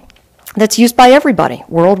Subscale that's used by everybody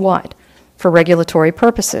worldwide for regulatory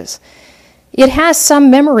purposes. It has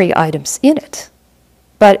some memory items in it,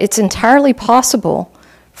 but it's entirely possible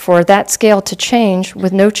for that scale to change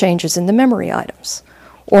with no changes in the memory items,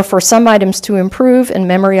 or for some items to improve and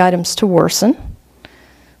memory items to worsen.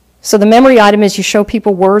 So the memory item is you show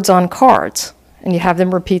people words on cards, and you have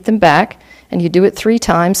them repeat them back, and you do it 3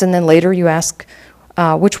 times, and then later you ask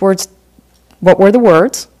what were the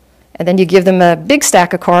words, And then you give them a big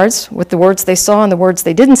stack of cards with the words they saw and the words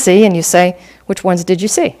they didn't see, and you say, which ones did you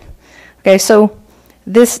see? Okay, so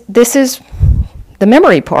this is the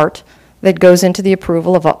memory part that goes into the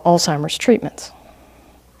approval of Alzheimer's treatments.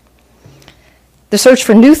 The search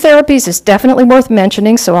for new therapies is definitely worth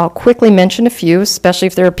mentioning, so I'll quickly mention a few, especially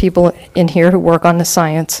if there are people in here who work on the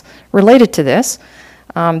science related to this.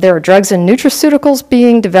 There are drugs and nutraceuticals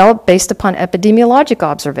being developed based upon epidemiologic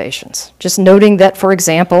observations. Just noting that, for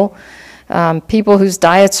example, people whose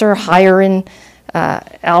diets are higher in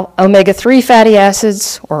omega-3 fatty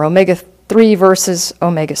acids or omega-3 versus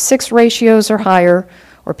omega-6 ratios are higher,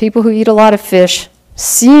 or people who eat a lot of fish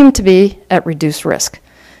seem to be at reduced risk.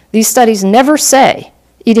 These studies never say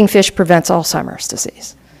eating fish prevents Alzheimer's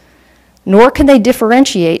disease, nor can they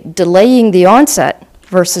differentiate delaying the onset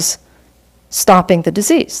versus stopping the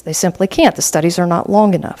disease. They simply can't. The studies are not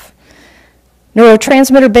long enough.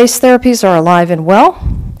 Neurotransmitter-based therapies are alive and well.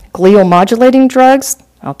 Glial modulating drugs,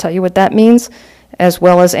 I'll tell you what that means, as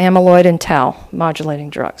well as amyloid and tau modulating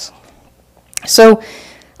drugs. So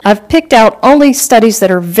I've picked out only studies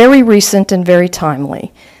that are very recent and very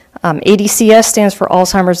timely. ADCS stands for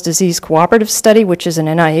Alzheimer's Disease Cooperative Study, which is an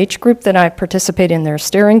NIH group that I participate in their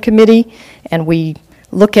steering committee, and we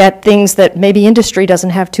look at things that maybe industry doesn't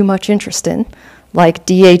have too much interest in, like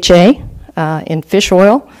DHA in fish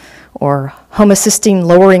oil, or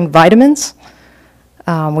homocysteine-lowering vitamins.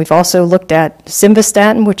 We've also looked at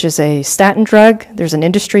simvastatin, which is a statin drug. There's an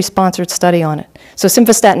industry-sponsored study on it. So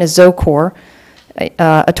simvastatin is Zocor,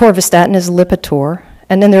 atorvastatin is Lipitor,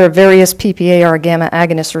 and then there are various PPAR gamma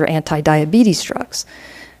agonists or anti-diabetes drugs.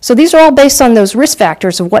 So these are all based on those risk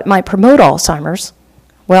factors of what might promote Alzheimer's.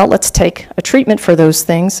 Well, let's take a treatment for those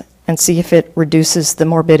things and see if it reduces the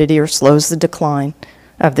morbidity or slows the decline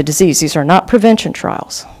of the disease. These are not prevention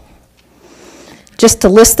trials. Just to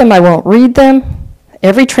list them, I won't read them.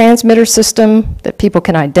 Every transmitter system that people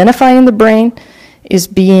can identify in the brain is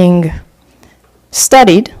being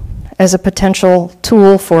studied as a potential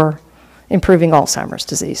tool for improving Alzheimer's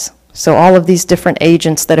disease. So all of these different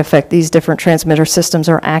agents that affect these different transmitter systems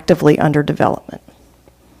are actively under development.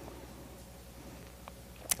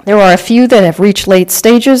 There are a few that have reached late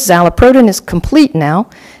stages. Zalaprodin is complete now,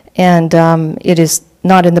 and it is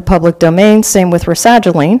not in the public domain. Same with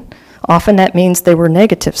rasagiline. Often that means they were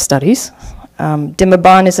negative studies.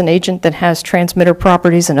 Dimebon is an agent that has transmitter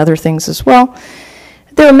properties and other things as well.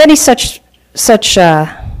 There are many such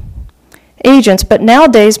agents, but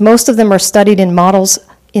nowadays most of them are studied in models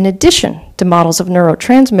in addition to models of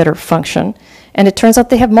neurotransmitter function, and it turns out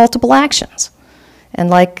they have multiple actions. And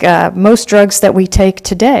like most drugs that we take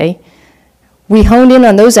today, we hone in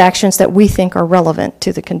on those actions that we think are relevant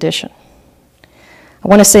to the condition. I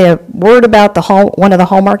want to say a word about one of the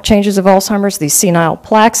hallmark changes of Alzheimer's, these senile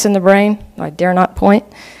plaques in the brain. I dare not point.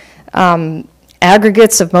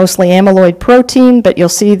 Aggregates of mostly amyloid protein, but you'll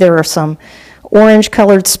see there are some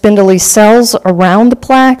orange-colored spindly cells around the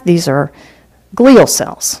plaque. These are glial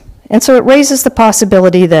cells. And so it raises the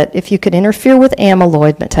possibility that if you could interfere with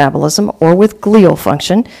amyloid metabolism or with glial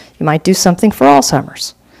function, you might do something for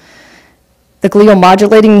Alzheimer's. The glial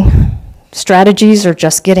modulating strategies are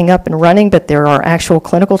just getting up and running, but there are actual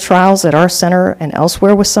clinical trials at our center and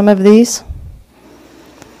elsewhere with some of these.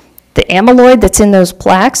 The amyloid that's in those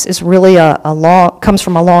plaques is really comes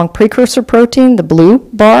from a long precursor protein, the blue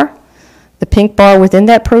bar. The pink bar within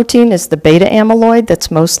that protein is the beta amyloid that's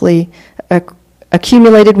mostly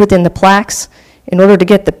accumulated within the plaques. In order to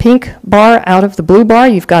get the pink bar out of the blue bar,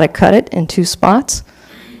 you've got to cut it in two spots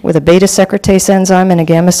with a beta secretase enzyme and a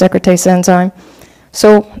gamma secretase enzyme.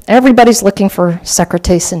 So everybody's looking for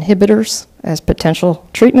secretase inhibitors as potential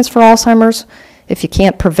treatments for Alzheimer's. If you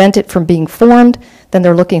can't prevent it from being formed, then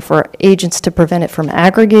they're looking for agents to prevent it from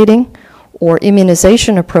aggregating or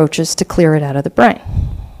immunization approaches to clear it out of the brain.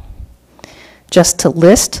 Just to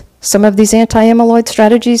list some of these anti-amyloid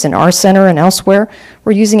strategies in our center and elsewhere,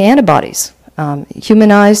 we're using antibodies,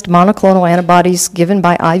 humanized monoclonal antibodies given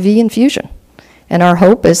by IV infusion. And our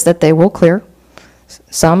hope is that they will clear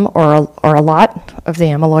some or a lot of the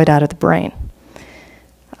amyloid out of the brain.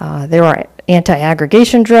 There are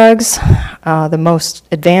anti-aggregation drugs. The most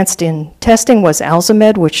advanced in testing was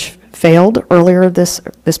Alzamed, which failed earlier this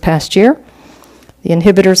past year. The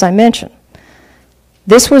inhibitors I mentioned.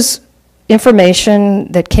 This was information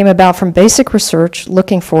that came about from basic research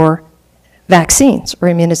looking for vaccines or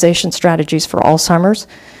immunization strategies for Alzheimer's.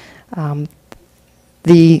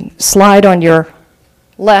 The slide on your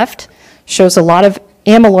left shows a lot of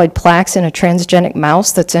amyloid plaques in a transgenic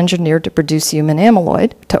mouse that's engineered to produce human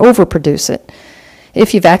amyloid, to overproduce it.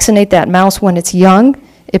 If you vaccinate that mouse when it's young,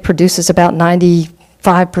 it produces about 90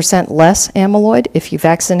 5% less amyloid. If you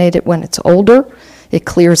vaccinate it when it's older, it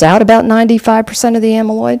clears out about 95% of the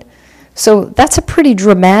amyloid. So that's a pretty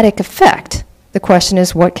dramatic effect. The question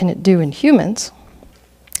is, what can it do in humans?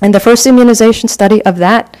 And the first immunization study of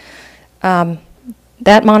that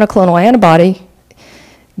monoclonal antibody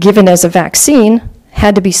given as a vaccine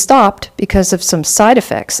had to be stopped because of some side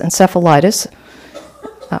effects, encephalitis.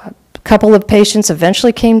 A couple of patients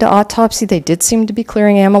eventually came to autopsy. They did seem to be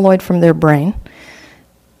clearing amyloid from their brain.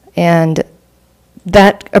 And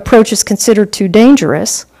that approach is considered too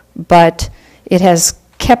dangerous, but it has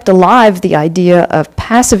kept alive the idea of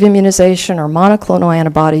passive immunization or monoclonal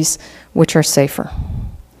antibodies, which are safer.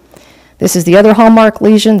 This is the other hallmark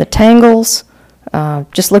lesion, the tangles.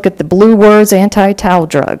 Just look at the blue words, anti-tau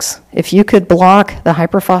drugs. If you could block the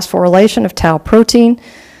hyperphosphorylation of tau protein,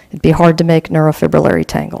 it'd be hard to make neurofibrillary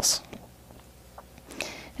tangles.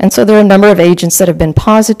 And so there are a number of agents that have been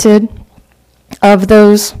posited. Of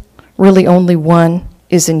those, really only one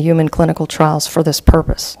is in human clinical trials for this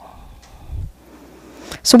purpose.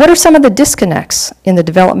 So what are some of the disconnects in the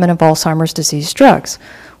development of Alzheimer's disease drugs?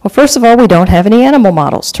 Well, first of all, we don't have any animal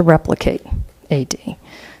models to replicate AD.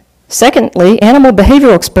 Secondly, animal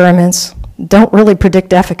behavioral experiments don't really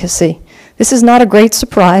predict efficacy. This is not a great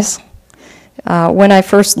surprise. When I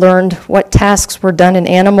first learned what tasks were done in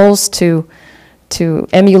animals to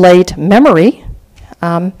emulate memory,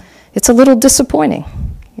 it's a little disappointing,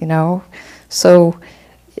 you know. So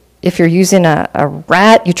if you're using a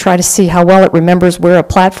rat, you try to see how well it remembers where a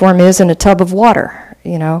platform is in a tub of water,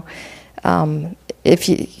 you know.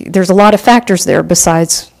 There's a lot of factors there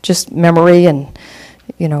besides just memory and,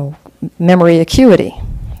 you know, memory acuity.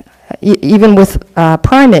 Even with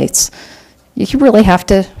primates, you really have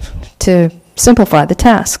to simplify the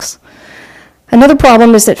tasks. Another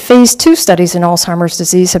problem is that phase 2 studies in Alzheimer's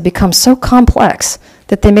disease have become so complex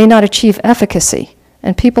that they may not achieve efficacy,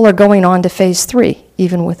 and people are going on to phase 3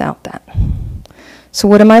 even without that. So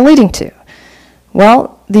what am I leading to?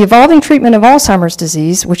 Well, the evolving treatment of Alzheimer's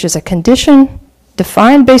disease, which is a condition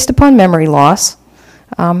defined based upon memory loss,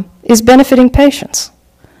 is benefiting patients.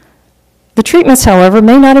 The treatments, however,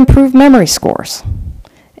 may not improve memory scores,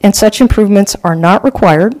 and such improvements are not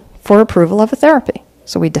required for approval of a therapy.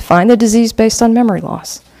 So we define the disease based on memory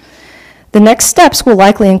loss. The next steps will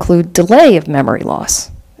likely include delay of memory loss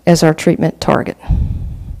as our treatment target.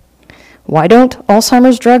 Why don't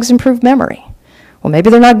Alzheimer's drugs improve memory? Well, maybe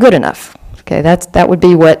they're not good enough. Okay, that would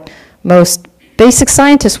be what most basic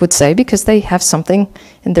scientists would say, because they have something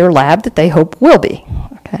in their lab that they hope will be.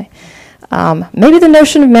 Okay, maybe the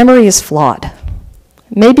notion of memory is flawed.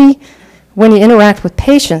 Maybe when you interact with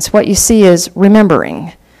patients, what you see is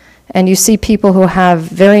remembering, and you see people who have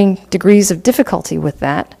varying degrees of difficulty with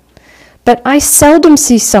that. But I seldom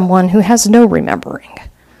see someone who has no remembering.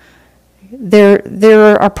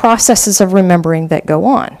 There are processes of remembering that go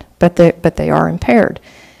on, but they are impaired.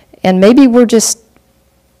 And maybe we're just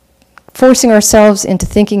forcing ourselves into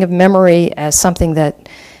thinking of memory as something that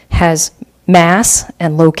has mass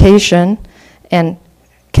and location and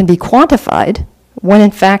can be quantified, when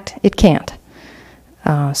in fact it can't.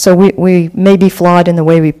 So we may be flawed in the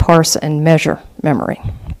way we parse and measure memory.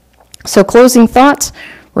 So closing thoughts,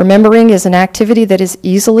 remembering is an activity that is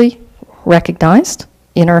easily recognized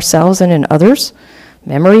in ourselves and in others.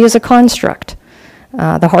 Memory is a construct.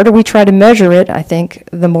 The harder we try to measure it, I think,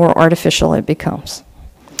 the more artificial it becomes.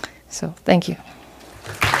 So thank you.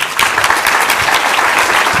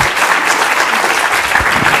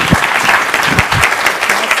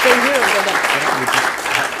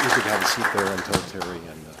 You could have a seat there until Terry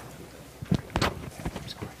and...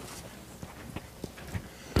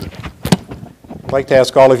 I'd like to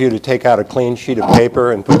ask all of you to take out a clean sheet of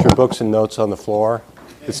paper and put your books and notes on the floor.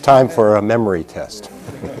 It's time for a memory test.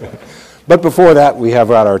 But before that, we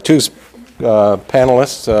have our two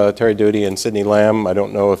panelists, Terry Doody and Sidney Lamb. I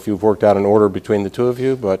don't know if you've worked out an order between the two of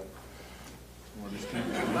you, but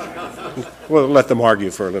we'll let them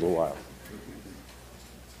argue for a little while.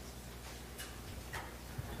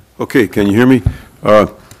 Okay, can you hear me?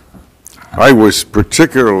 I was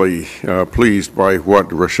particularly pleased by what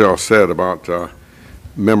Rachelle said about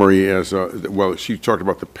memory as, well, she talked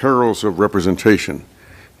about the perils of representation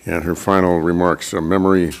in her final remarks.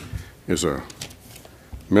 Memory is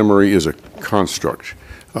a construct.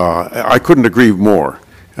 I couldn't agree more,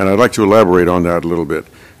 and I'd like to elaborate on that a little bit.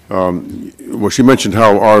 Well, she mentioned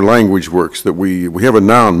how our language works, that we have a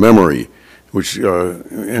noun memory, which,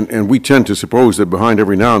 and we tend to suppose that behind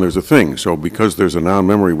every noun there's a thing. So because there's a noun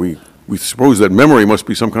memory, we suppose that memory must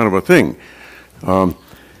be some kind of a thing.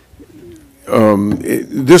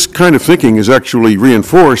 This kind of thinking is actually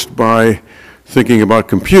reinforced by thinking about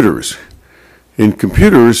computers. In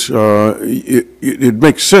computers, it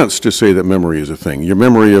makes sense to say that memory is a thing. Your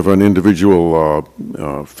memory of an individual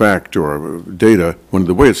fact or data, when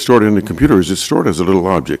the way it's stored in the computer is it's stored as a little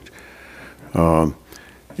object.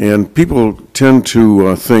 And people tend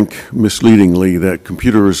to think misleadingly that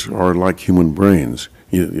computers are like human brains.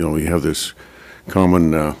 You know, you have this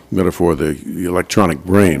common metaphor, the electronic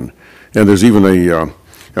brain. And there's even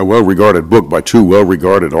a well-regarded book by two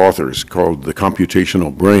well-regarded authors called The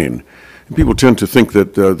Computational Brain. And people tend to think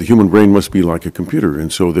that the human brain must be like a computer.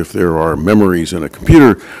 And so if there are memories in a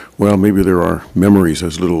computer, well, maybe there are memories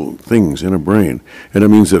as little things in a brain. And it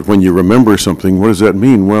means that when you remember something, what does that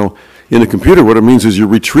mean? Well, in a computer, what it means is you're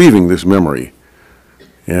retrieving this memory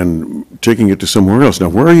and taking it to somewhere else. Now,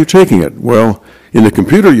 where are you taking it? Well, in the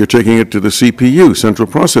computer, you're taking it to the CPU, Central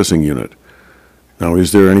Processing Unit. Now,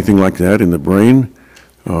 is there anything like that in the brain?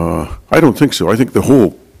 I don't think so. I think the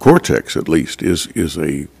whole cortex, at least, is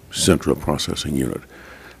a Central Processing Unit.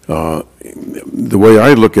 The way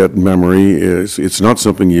I look at memory is it's not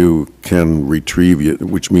something you can retrieve,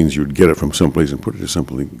 which means you'd get it from someplace and put it to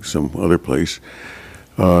some other place.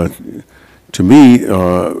 To me,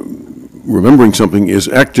 remembering something is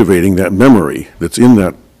activating that memory that's in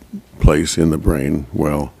that place in the brain.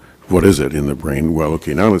 Well, what is it in the brain? Well,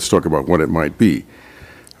 okay, now let's talk about what it might be.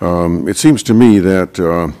 It seems to me that,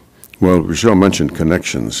 well, Rachelle mentioned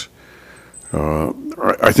connections.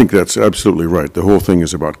 I think that's absolutely right. The whole thing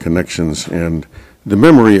is about connections, and the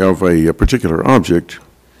memory of a particular object,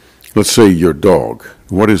 let's say your dog.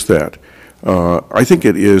 What is that? I think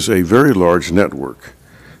it is a very large network.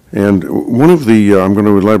 And one of the, I'm going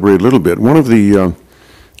to elaborate a little bit, one of the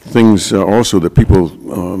things also that people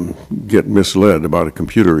get misled about a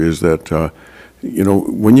computer is that, you know,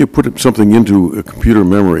 when you put something into a computer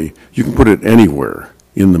memory, you can put it anywhere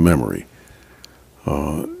in the memory.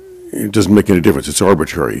 It doesn't make any difference. It's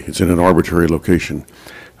arbitrary. It's in an arbitrary location.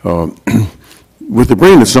 With the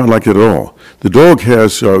brain, it's not like that at all. The dog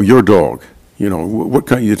has, your dog, you know, what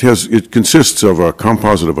kind, it consists of a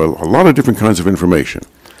composite of a lot of different kinds of information.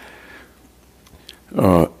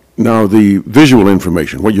 Now, the visual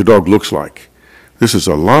information, what your dog looks like, this is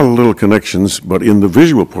a lot of little connections, but in the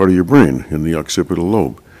visual part of your brain, in the occipital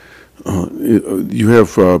lobe. You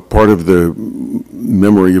have part of the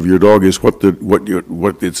memory of your dog is what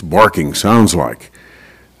its barking sounds like.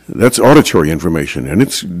 That's auditory information, and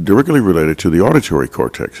it's directly related to the auditory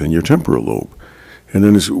cortex and your temporal lobe. And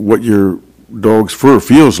then is what your dog's fur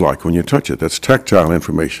feels like when you touch it. That's tactile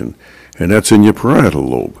information, and that's in your parietal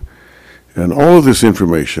lobe. And all of this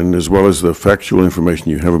information, as well as the factual information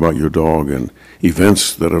you have about your dog and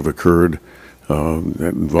events that have occurred,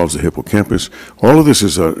 that involves the hippocampus, all of this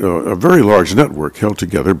is a very large network held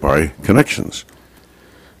together by connections.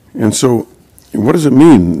 And so what does it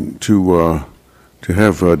mean to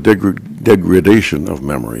have a degradation of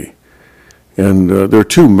memory? And there are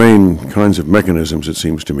two main kinds of mechanisms, it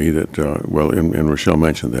seems to me, that, well, and Rachelle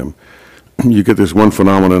mentioned them. You get this one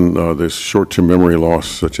phenomenon, this short-term memory loss,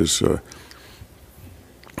 such as,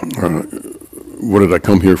 what did I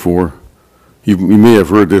come here for? You may have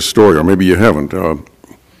heard this story, or maybe you haven't.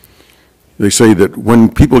 They say that when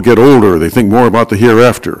people get older, they think more about the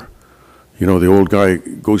hereafter. You know, the old guy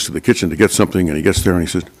goes to the kitchen to get something, and he gets there and he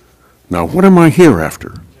says, now, what am I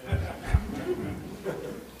hereafter?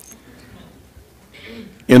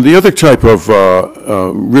 And the other type of well,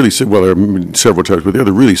 there are several types, but the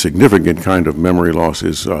other really significant kind of memory loss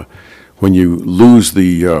is when you lose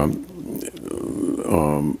the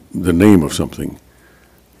name of something.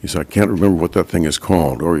 You say, I can't remember what that thing is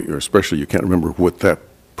called, or especially you can't remember what that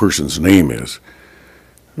person's name is.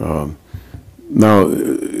 Now,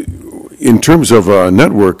 in terms of a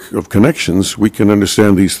network of connections, we can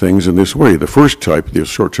understand these things in this way. The first type, the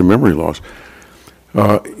short-term memory loss,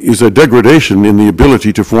 is a degradation in the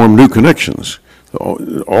ability to form new connections.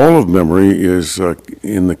 All of memory is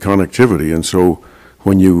in the connectivity, and so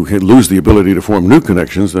when you lose the ability to form new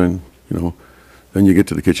connections, then, you know, then you get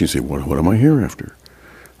to the kitchen and say, what am I hereafter?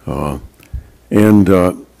 The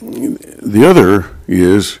other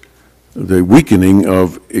is the weakening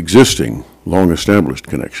of existing, long-established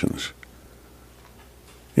connections.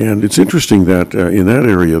 And it's interesting that in that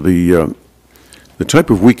area, the type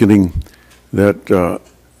of weakening that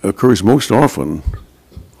occurs most often,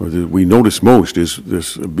 or that we notice most, is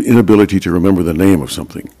this inability to remember the name of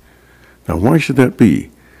something. Now, why should that be?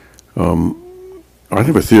 I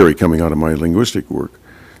have a theory coming out of my linguistic work.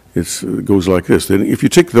 It goes like this. That if you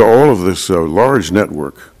take all of this large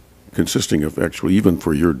network, consisting of actually, even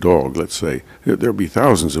for your dog, let's say, there'll be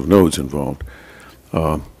thousands of nodes involved.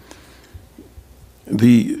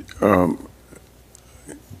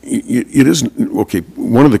 it isn't, okay,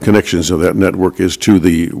 one of the connections of that network is to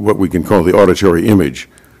what we can call the auditory image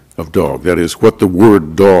of dog. That is, what the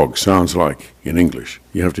word dog sounds like in English.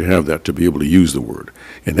 You have to have that to be able to use the word.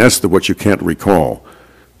 And that's what you can't recall,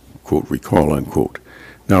 quote, recall, unquote.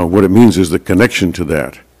 Now, what it means is the connection to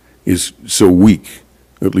that is so weak,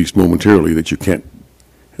 at least momentarily, that you can't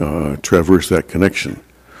traverse that connection.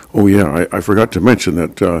 Oh, yeah, I forgot to mention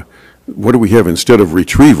that what do we have instead of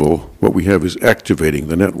retrieval? What we have is activating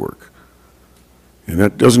the network. And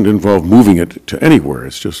that doesn't involve moving it to anywhere.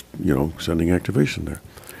 It's just, sending activation there.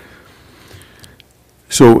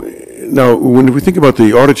 So now, when we think about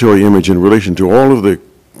the auditory image in relation to all of the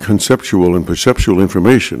conceptual and perceptual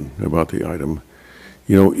information about the item,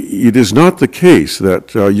 it is not the case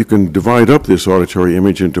that you can divide up this auditory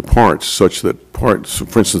image into parts such that parts,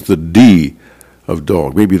 for instance, the D of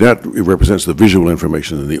dog, maybe that represents the visual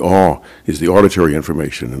information and the awe is the auditory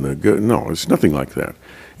information. And no, it's nothing like that.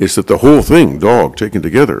 It's that the whole thing, dog, taken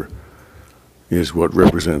together, is what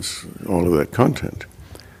represents all of that content.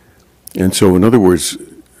 And so, in other words,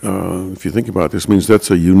 if you think about this, means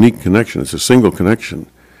that's a unique connection. It's a single connection,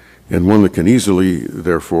 and one that can easily,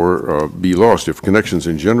 therefore, be lost. If connections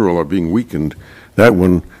in general are being weakened, that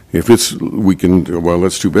one, if it's weakened, well,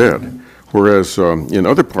 that's too bad. Whereas in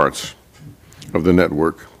other parts of the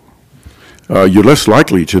network, you're less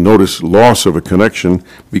likely to notice loss of a connection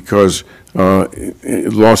because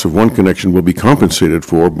loss of one connection will be compensated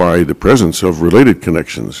for by the presence of related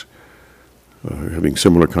connections having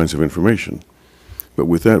similar kinds of information. But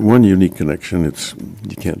with that one unique connection,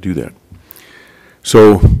 you can't do that.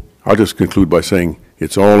 So I'll just conclude by saying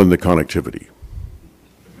it's all in the connectivity.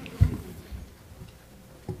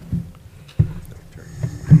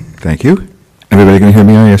 Thank you. Everybody can hear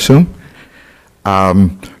me, I assume?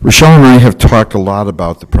 Rachelle and I have talked a lot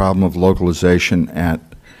about the problem of localization and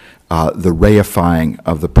the reifying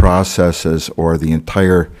of the processes or the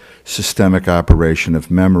entire systemic operation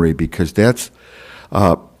of memory, because that's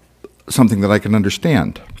something that I can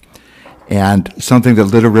understand and something that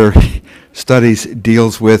literary studies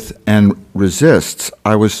deals with and resists.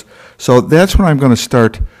 So that's where I'm going to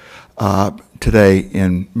start today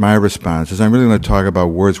in my response, is I'm really going to talk about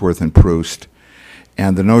Wordsworth and Proust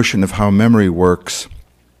and the notion of how memory works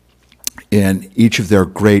in each of their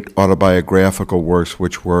great autobiographical works,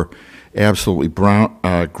 which were absolutely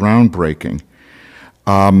groundbreaking.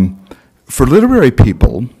 For literary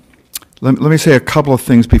people, let me say a couple of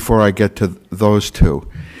things before I get to those two.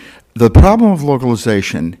 The problem of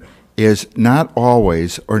localization is not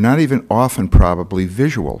always, or not even often probably,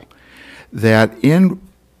 visual. That in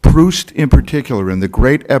Proust in particular, in the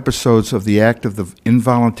great episodes of the act of the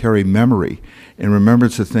involuntary memory in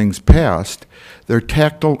remembrance of things past, they're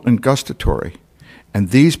tactile and gustatory. And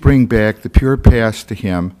these bring back the pure past to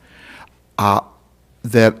him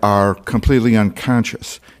that are completely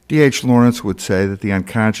unconscious. D.H. Lawrence would say that the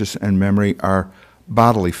unconscious and memory are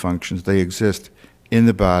bodily functions. They exist in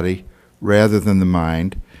the body rather than the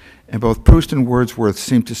mind. And both Proust and Wordsworth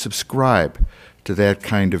seem to subscribe to that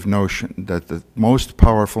kind of notion, that the most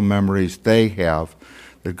powerful memories they have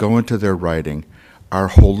that go into their writing are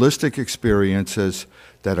holistic experiences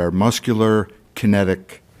that are muscular,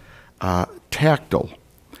 kinetic, tactile.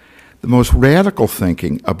 The most radical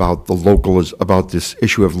thinking about about this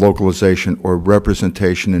issue of localization or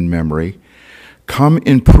representation in memory come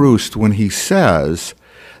in Proust when he says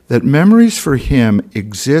that memories for him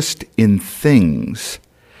exist in things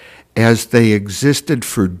as they existed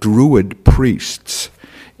for Druid priests,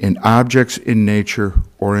 in objects in nature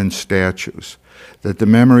or in statues, that the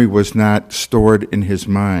memory was not stored in his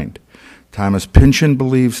mind. Thomas Pynchon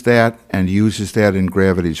believes that and uses that in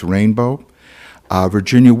Gravity's Rainbow.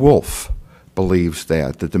 Virginia Woolf believes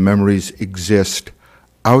that the memories exist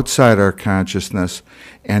outside our consciousness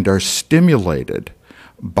and are stimulated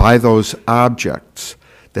by those objects.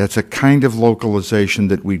 That's a kind of localization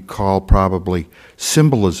that we'd call probably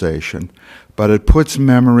symbolization, but it puts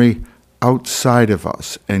memory outside of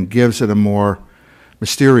us and gives it a more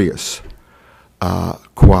mysterious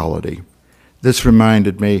quality. This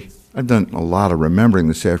reminded me, I've done a lot of remembering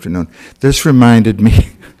this afternoon, this reminded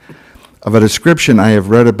me of a description I have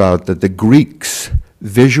read about that the Greeks'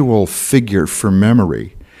 visual figure for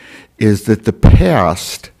memory is that the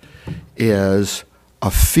past is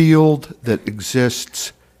a field that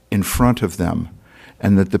exists in front of them,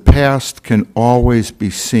 and that the past can always be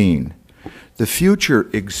seen. The future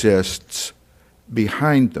exists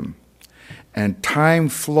behind them, and time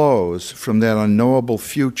flows from that unknowable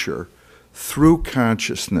future through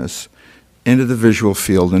consciousness into the visual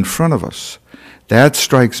field in front of us. That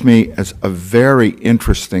strikes me as a very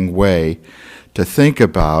interesting way to think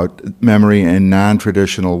about memory in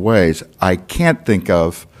non-traditional ways. I can't think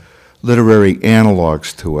of literary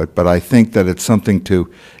analogs to it, but I think that it's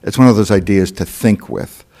it's one of those ideas to think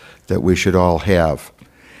with that we should all have.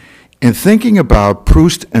 In thinking about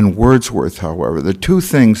Proust and Wordsworth, however, the two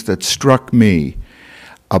things that struck me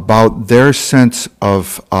about their sense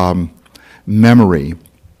of memory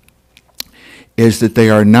is that they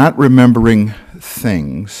are not remembering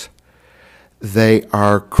things. They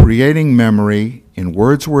are creating memory, in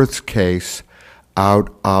Wordsworth's case,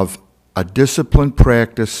 out of a disciplined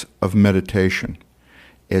practice of meditation.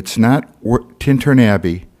 It's not Tintern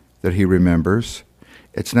Abbey that he remembers.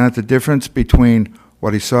 It's not the difference between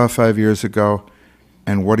what he saw 5 years ago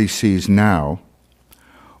and what he sees now.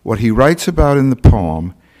 What he writes about in the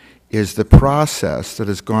poem is the process that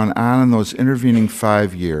has gone on in those intervening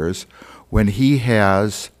 5 years when he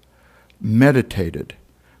has meditated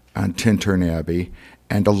on Tintern Abbey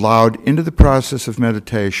and allowed into the process of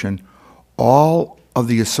meditation all of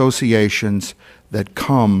the associations that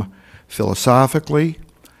come philosophically,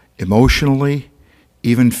 emotionally,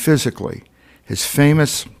 even physically. His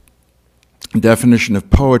famous definition of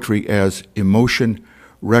poetry as emotion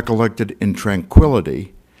recollected in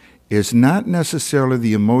tranquility is not necessarily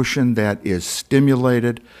the emotion that is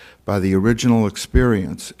stimulated by the original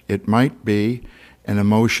experience. It might be an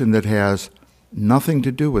emotion that has nothing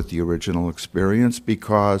to do with the original experience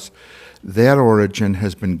because that origin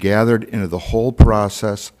has been gathered into the whole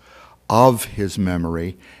process of his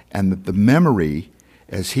memory, and that the memory,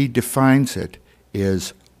 as he defines it,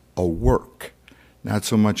 is a work, not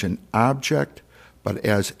so much an object, but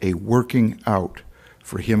as a working out.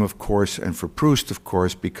 For him, of course, and for Proust, of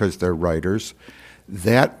course, because they're writers,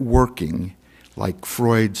 that working, like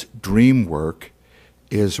Freud's dream work,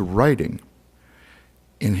 is writing.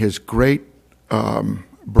 In his great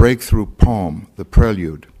breakthrough poem, The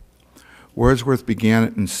Prelude, Wordsworth began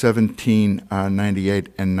it in 1798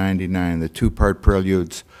 and 99, the two-part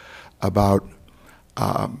preludes about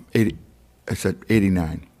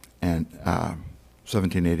 89 and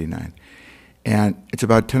 1789. And it's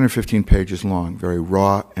about 10 or 15 pages long, very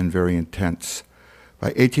raw and very intense. By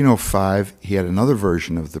 1805, he had another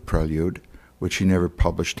version of the Prelude, which he never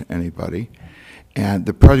published to anybody. And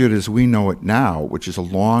the Prelude as we know it now, which is a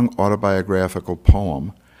long autobiographical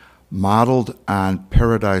poem, modeled on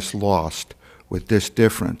Paradise Lost, with this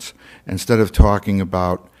difference. Instead of talking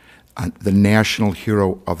about the national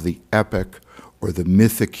hero of the epic or the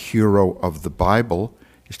mythic hero of the Bible,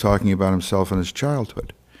 he's talking about himself in his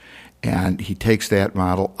childhood. And he takes that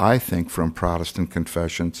model, I think, from Protestant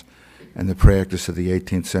confessions and the practice of the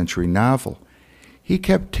 18th century novel. He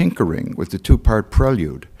kept tinkering with the two-part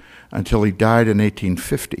prelude until he died in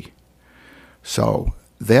 1850. So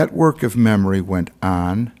that work of memory went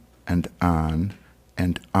on and on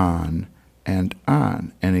and on and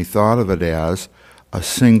on, and he thought of it as a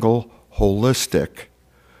single holistic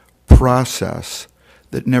process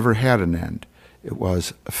that never had an end. It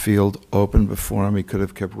was a field open before him. He could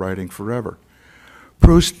have kept writing forever.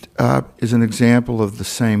 Proust is an example of the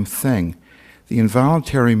same thing. The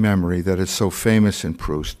involuntary memory that is so famous in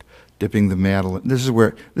Proust, dipping the Madeleine. This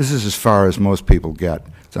is as far as most people get.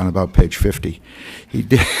 It's on about page 50.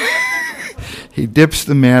 He dips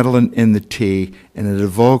the Madeleine in the tea, and it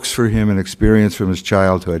evokes for him an experience from his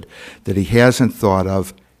childhood that he hasn't thought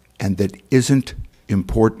of and that isn't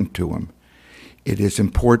important to him. It is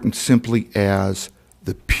important simply as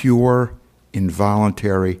the pure,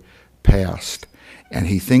 involuntary past. And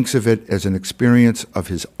he thinks of it as an experience of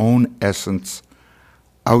his own essence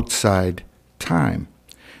outside time.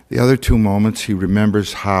 The other two moments, he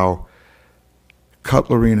remembers how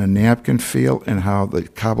cutlery and a napkin feel and how the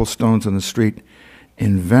cobblestones on the street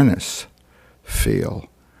in Venice feel.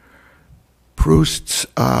 Proust's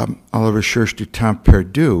Oliver Church du Temps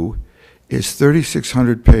Perdu is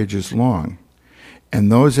 3,600 pages long, and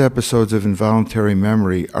those episodes of involuntary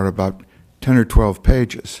memory are about 10 or 12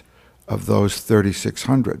 pages of those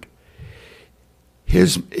 3,600.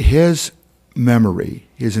 His memory,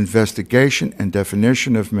 his investigation and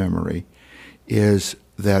definition of memory is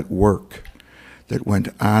that work that went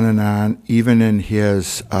on and on, even in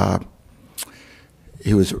his,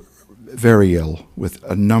 he was very ill with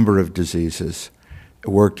a number of diseases,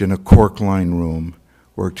 worked in a cork line room,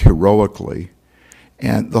 worked heroically,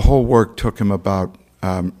 and the whole work took him about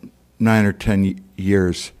 9 or 10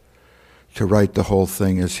 years to write the whole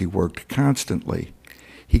thing as he worked constantly.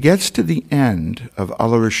 He gets to the end of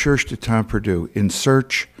Oliver Church du Temps Perdu, In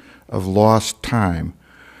Search of Lost Time,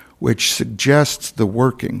 which suggests the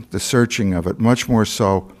working, the searching of it, much more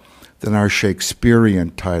so than our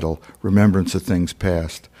Shakespearean title, Remembrance of Things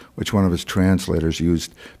Past, which one of his translators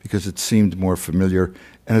used because it seemed more familiar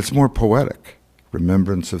and it's more poetic,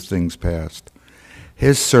 remembrance of things past.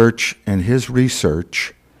 His search and his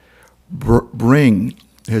research bring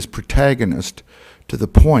his protagonist to the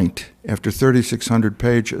point, after 3,600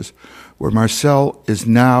 pages, where Marcel is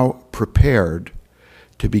now prepared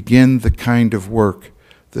to begin the kind of work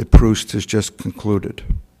that Proust has just concluded.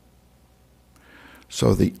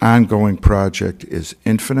 So the ongoing project is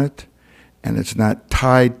infinite, and it's not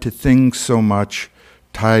tied to things so much,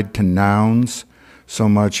 tied to nouns so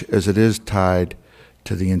much as it is tied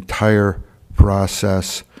to the entire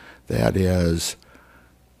process that is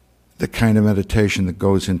the kind of meditation that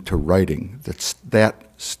goes into writing, that's that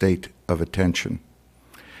state of attention.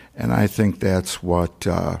 And I think that's what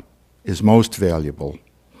is most valuable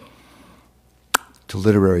to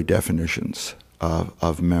literary definitions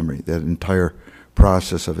of memory, that entire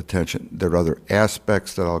process of attention. There are other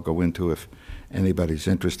aspects that I'll go into if anybody's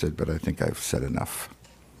interested, but I think I've said enough.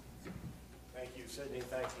 Thank you, Sidney.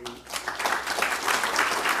 Thank you.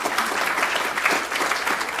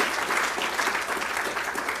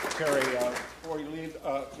 Terry, before you leave,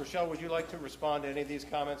 Rachelle, would you like to respond to any of these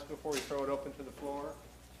comments before we throw it open to the floor?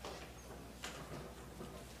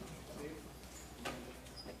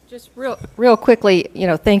 Just real quickly,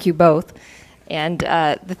 thank you both. And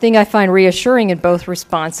the thing I find reassuring in both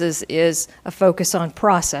responses is a focus on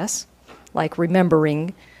process, like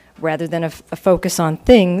remembering, rather than a focus on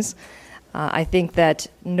things. I think that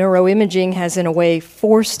neuroimaging has, in a way,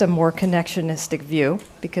 forced a more connectionistic view,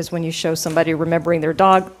 because when you show somebody remembering their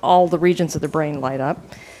dog, all the regions of the brain light up.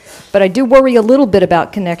 But I do worry a little bit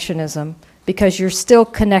about connectionism, because you're still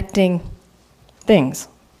connecting things.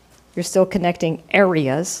 You're still connecting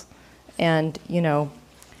areas, and,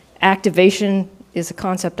 activation is a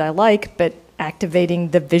concept I like, but activating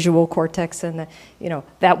the visual cortex and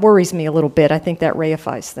that worries me a little bit. I think that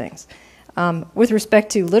reifies things. With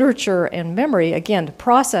respect to literature and memory, again, the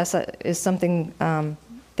process is something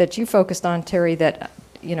that you focused on, Terry, that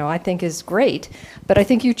I think is great. But I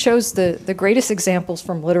think you chose the greatest examples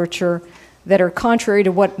from literature that are contrary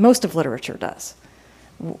to what most of literature does,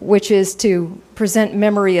 which is to present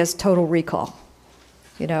memory as total recall,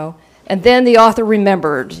 And then the author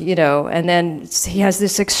remembered, and then he has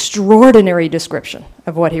this extraordinary description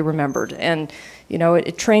of what he remembered. And,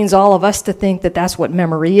 it trains all of us to think that that's what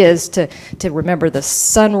memory is, to remember the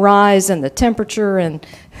sunrise and the temperature and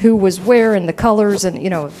who was where and the colors, and,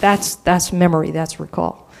 that's memory, that's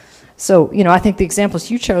recall. So, I think the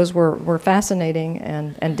examples you chose were fascinating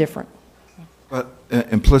and different. But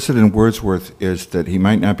implicit in Wordsworth is that he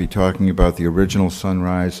might not be talking about the original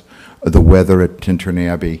sunrise, or the weather at Tintern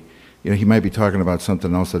Abbey. He might be talking about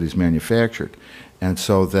something else that he's manufactured. And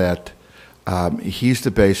so that he's the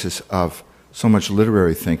basis of so much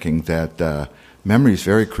literary thinking that memory is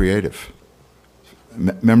very creative.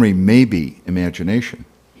 Memory may be imagination.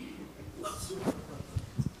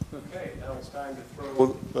 Okay, now it's time to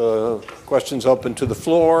throw questions open to the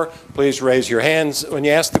floor. Please raise your hands. When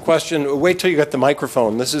you ask the question, wait till you get the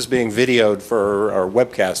microphone. This is being videoed for our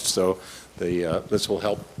webcast, so this will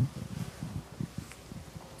help.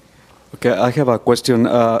 Okay, I have a question.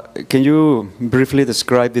 Can you briefly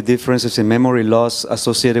describe the differences in memory loss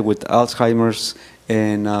associated with Alzheimer's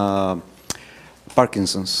and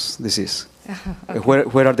Parkinson's disease? Okay.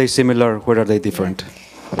 Where are they similar? Where are they different?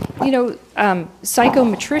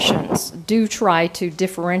 Psychometricians do try to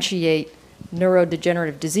differentiate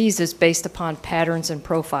neurodegenerative diseases based upon patterns and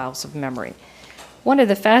profiles of memory. One of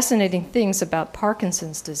the fascinating things about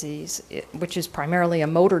Parkinson's disease, which is primarily a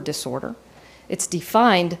motor disorder, it's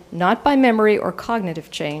defined not by memory or cognitive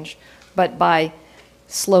change, but by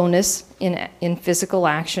slowness in physical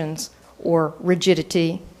actions, or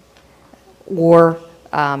rigidity, or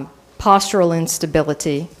postural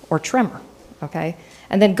instability, or tremor, okay?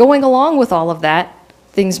 And then going along with all of that,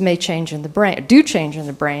 things may change in the brain, do change in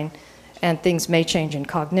the brain, and things may change in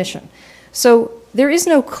cognition. So there is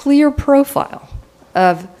no clear profile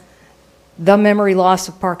of the memory loss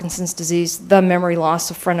of Parkinson's disease, the memory loss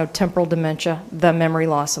of frontotemporal dementia, the memory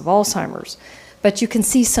loss of Alzheimer's. But you can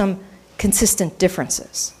see some consistent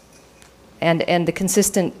differences. And the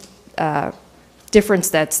consistent difference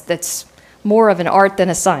that's more of an art than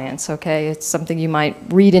a science, okay? It's something you might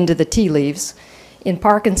read into the tea leaves in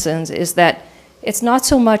Parkinson's, is that it's not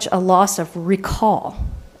so much a loss of recall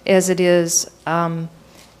as it is,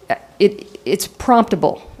 it's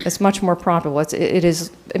promptable. It's much more promptable. It is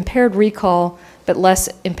impaired recall, but less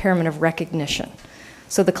impairment of recognition.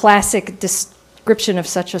 So the classic description of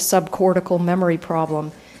such a subcortical memory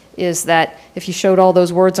problem is that if you showed all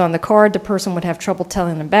those words on the card, the person would have trouble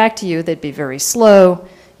telling them back to you. They'd be very slow.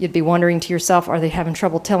 you'd be wondering to yourself, are they having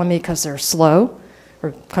trouble telling me because they're slow, or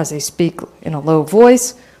because they speak in a low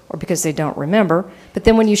voice, or because they don't remember? But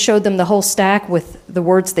then when you showed them the whole stack with the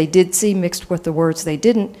words they did see mixed with the words they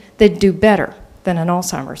didn't, they'd do better than an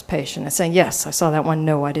Alzheimer's patient and saying, yes, I saw that one,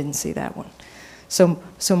 no, I didn't see that one.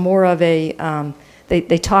 So more of a,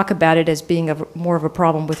 they talk about it as being more of a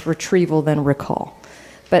problem with retrieval than recall.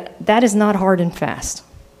 But that is not hard and fast.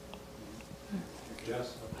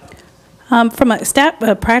 From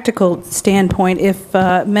a practical standpoint, if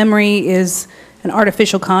memory is an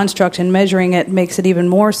artificial construct and measuring it makes it even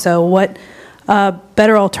more so, what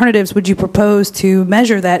better alternatives would you propose to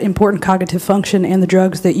measure that important cognitive function and the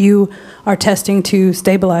drugs that you are testing to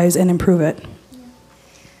stabilize and improve it?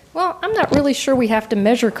 Well, I'm not really sure we have to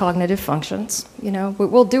measure cognitive functions. You know,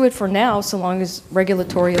 we'll do it for now so long as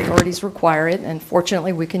regulatory authorities require it, and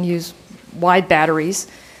fortunately we can use wide batteries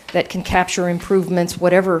that can capture improvements,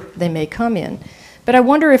 whatever they may come in. But I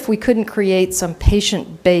wonder if we couldn't create some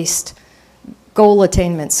patient-based goal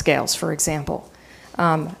attainment scales, for example.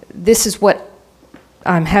 This is what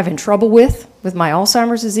I'm having trouble with my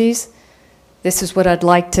Alzheimer's disease. This is what I'd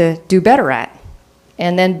like to do better at,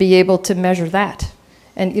 and then be able to measure that.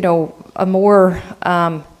 And, you know, a more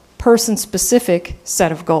person-specific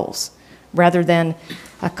set of goals, rather than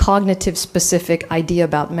a cognitive-specific idea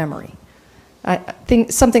about memory. I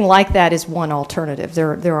think something like that is one alternative.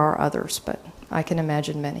 There are others, but I can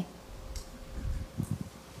imagine many.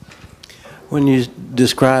 When you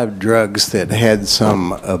described drugs that had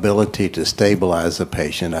some ability to stabilize a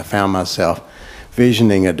patient, I found myself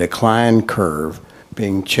visioning a decline curve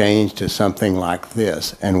being changed to something like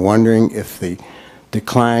this, and wondering if the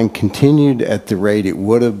decline continued at the rate it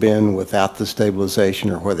would have been without the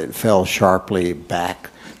stabilization, or whether it fell sharply back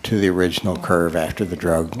to the original curve after the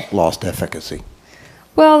drug lost efficacy.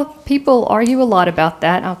 Well, people argue a lot about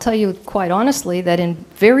that. I'll tell you quite honestly that in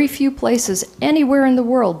very few places anywhere in the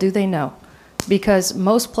world do they know, because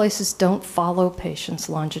most places don't follow patients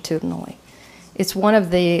longitudinally. It's one of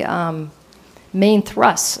the main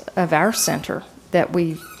thrusts of our center, that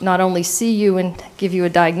we not only see you and give you a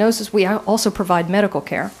diagnosis, we also provide medical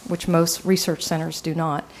care, which most research centers do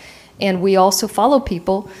not. And we also follow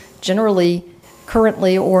people generally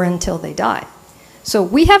currently or until they die. So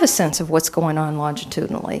we have a sense of what's going on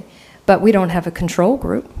longitudinally, but we don't have a control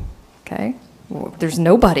group, okay? There's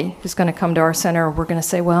nobody who's going to come to our center and we're going to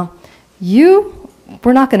say, well,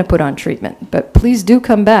 we're not going to put on treatment, but please do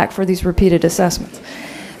come back for these repeated assessments.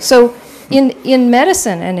 So in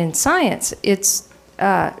medicine and in science, it's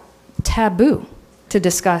taboo to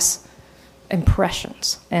discuss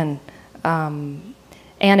impressions and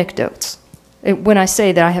anecdotes. When I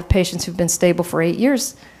say that I have patients who've been stable for 8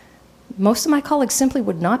 years, most of my colleagues simply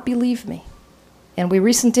would not believe me. And we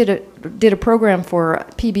recently did a program for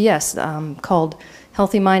PBS called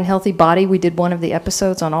Healthy Mind, Healthy Body. We did one of the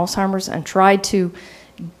episodes on Alzheimer's and tried to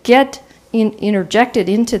get interjected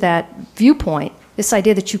into that viewpoint this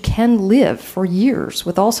idea that you can live for years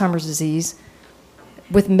with Alzheimer's disease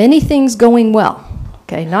with many things going well,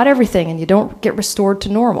 okay? Not everything, and you don't get restored to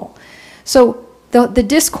normal. So the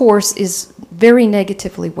discourse is very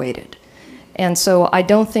negatively weighted. And so I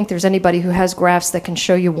don't think there's anybody who has graphs that can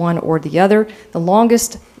show you one or the other. The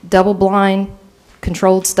longest double-blind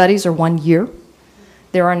controlled studies are 1 year.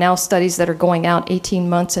 There are now studies that are going out 18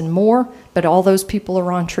 months and more, but all those people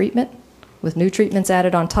are on treatment with new treatments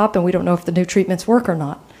added on top, and we don't know if the new treatments work or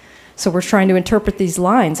not. So we're trying to interpret these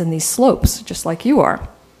lines and these slopes, just like you are.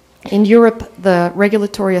 In Europe, the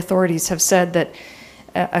regulatory authorities have said that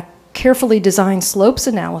a carefully designed slopes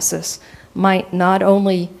analysis might not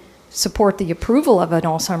only support the approval of an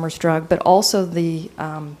Alzheimer's drug, but also the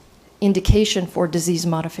indication for disease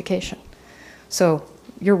modification. So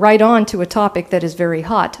you're right on to a topic that is very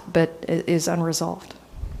hot, but is unresolved.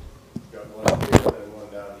 Got one here, then one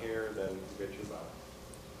down here, then get your bottom.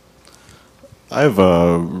 I have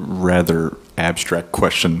a rather abstract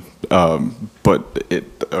question, but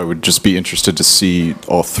I would just be interested to see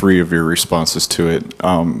all three of your responses to it,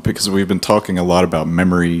 because we've been talking a lot about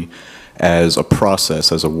memory as a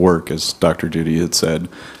process, as a work, as Dr. Doody had said.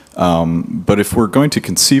 But if we're going to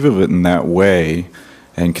conceive of it in that way,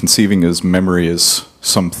 and conceiving as memory as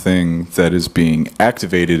something that is being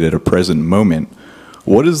activated at a present moment,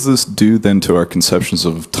 what does this do then to our conceptions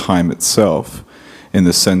of time itself? In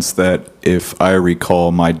the sense that if I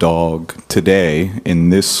recall my dog today in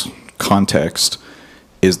this context,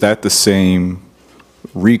 is that the same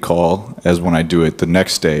recall as when I do it the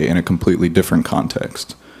next day in a completely different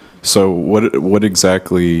context? So what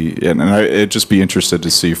exactly, and I'd just be interested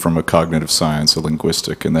to see from a cognitive science, a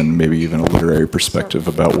linguistic, and then maybe even a literary perspective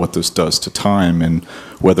about what this does to time and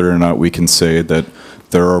whether or not we can say that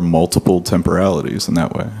there are multiple temporalities in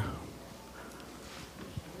that way.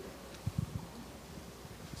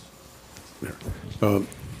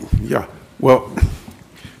 Yeah, well,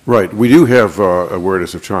 right. We do have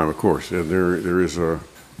awareness of time, of course, and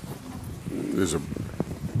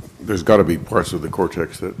there's got to be parts of the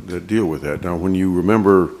cortex that deal with that. Now, when you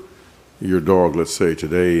remember your dog, let's say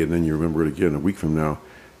today, and then you remember it again a week from now,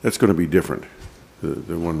 that's going to be different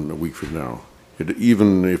than one a week from now.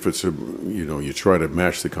 Even if it's you try to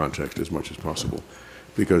match the context as much as possible,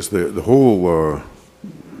 because the whole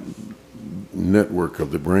network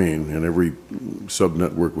of the brain and every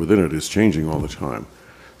sub-network within it is changing all the time.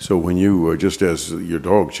 So when you, just as your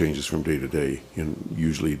dog changes from day to day in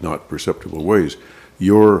usually not perceptible ways,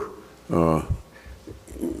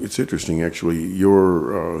 it's interesting actually,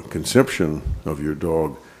 your conception of your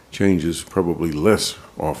dog changes probably less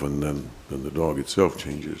often than the dog itself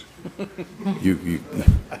changes.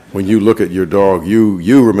 When you look at your dog,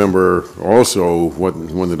 you remember also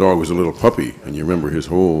when the dog was a little puppy, and you remember his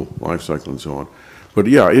whole life cycle and so on. But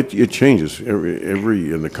yeah, it changes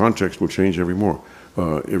and the context will change every more.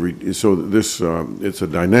 So this it's a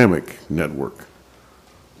dynamic network.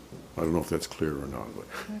 I don't know if that's clear or not. But.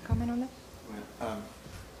 Can I comment on that?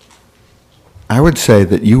 I would say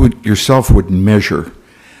that you yourself would measure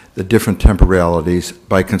the different temporalities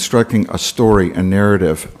by constructing a story, a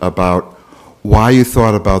narrative about why you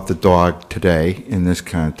thought about the dog today in this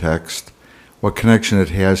context, what connection it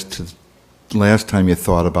has to the last time you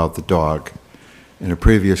thought about the dog in a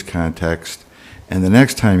previous context, and the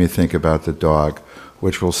next time you think about the dog,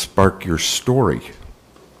 which will spark your story.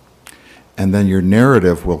 And then your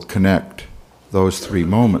narrative will connect those three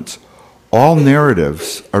moments. All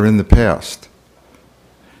narratives are in the past,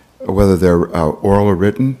 whether they're oral or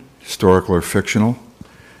written, historical or fictional.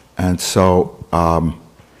 And so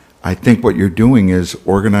I think what you're doing is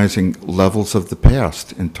organizing levels of the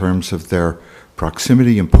past in terms of their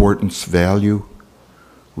proximity, importance, value,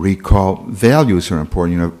 recall. Values are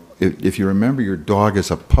important. You know, if you remember your dog as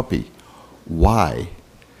a puppy, why?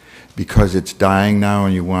 Because it's dying now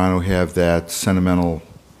and you want to have that sentimental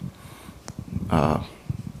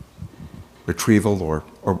retrieval or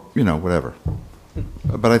whatever.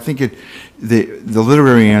 But I think the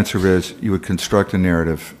literary answer is you would construct a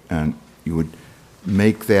narrative and you would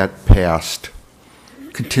make that past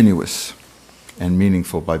continuous and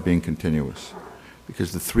meaningful by being continuous.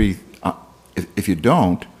 Because the three, if you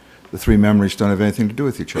don't, the three memories don't have anything to do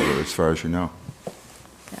with each other as far as you know.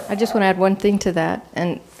 I just want to add one thing to that,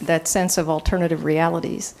 and that sense of alternative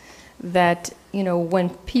realities, that, when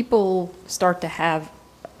people start to have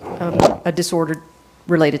a disorder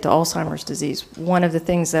related to Alzheimer's disease, one of the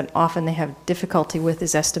things that often they have difficulty with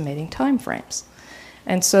is estimating time frames.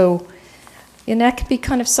 And so, that can be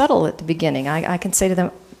kind of subtle at the beginning. I can say to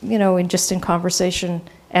them, in conversation,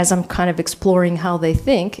 as I'm kind of exploring how they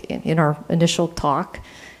think in our initial talk,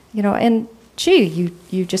 and gee,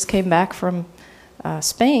 you just came back from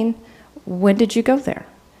Spain, when did you go there?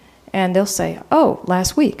 And they'll say, oh,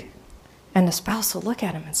 last week. And the spouse will look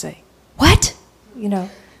at him and say, what?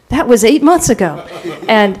 That was 8 months ago.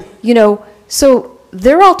 And, so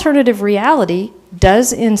their alternative reality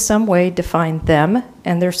does in some way define them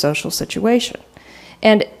and their social situation.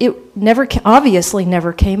 And it obviously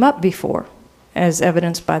never came up before, as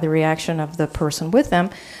evidenced by the reaction of the person with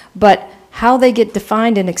them. But how they get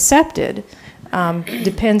defined and accepted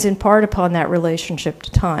depends in part upon that relationship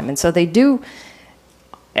to time. And so they do,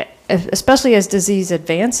 especially as disease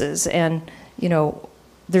advances and,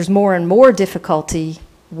 there's more and more difficulty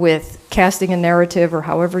with casting a narrative, or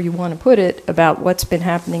however you want to put it, about what's been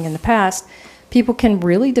happening in the past, people can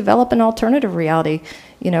really develop an alternative reality.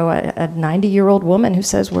 A 90-year-old woman who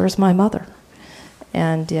says, where's my mother?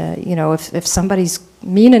 And, if somebody's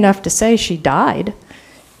mean enough to say she died,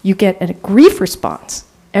 you get a grief response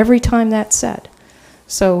every time that's said.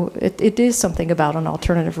 So it is something about an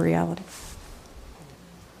alternative reality.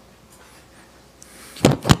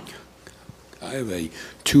 I have a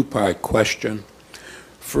two-part question.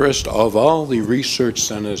 First, of all the research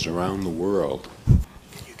centers around the world,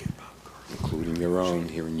 including your own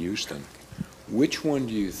here in Houston, which one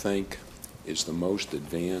do you think is the most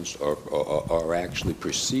advanced or actually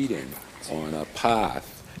proceeding on a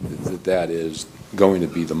path that is going to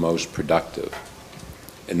be the most productive?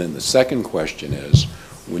 And then the second question is,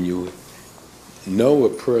 when you know a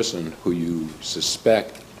person who you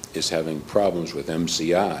suspect is having problems with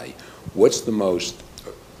MCI, what's the most,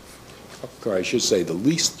 or I should say, the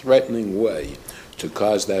least threatening way to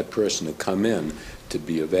cause that person to come in to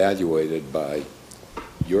be evaluated by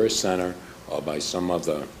your center or by some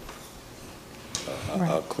other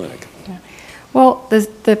clinic? Yeah. Well,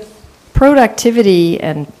 the productivity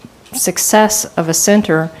and success of a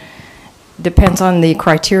center depends on the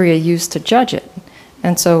criteria used to judge it.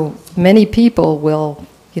 And so many people will,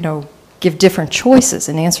 give different choices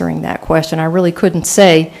in answering that question. I really couldn't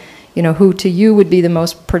say, who to you would be the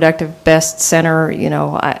most productive, best center.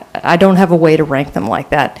 I don't have a way to rank them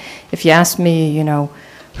like that. If you ask me,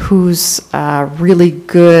 who's really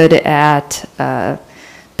good at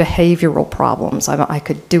behavioral problems, I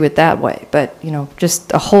could do it that way. But,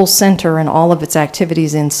 just a whole center and all of its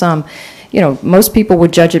activities in some, most people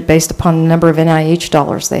would judge it based upon the number of NIH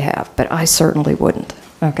dollars they have, but I certainly wouldn't.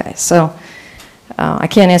 Okay, so I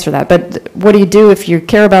can't answer that. But what do you do if you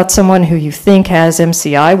care about someone who you think has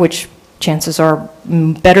MCI, which chances are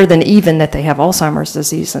better than even that they have Alzheimer's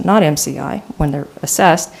disease and not MCI when they're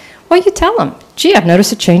assessed? Well, you tell them, gee, I've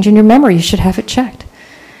noticed a change in your memory. You should have it checked.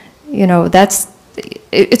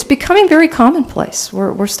 It's becoming very commonplace.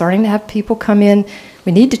 We're starting to have people come in.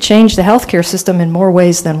 We need to change the healthcare system in more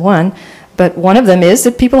ways than one. But one of them is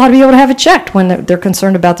that people ought to be able to have it checked when they're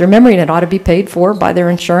concerned about their memory, and it ought to be paid for by their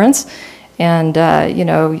insurance. And,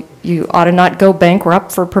 you ought to not go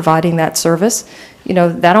bankrupt for providing that service.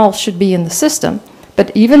 That all should be in the system.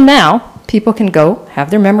 But even now, people can go have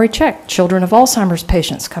their memory checked. Children of Alzheimer's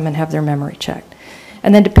patients come and have their memory checked.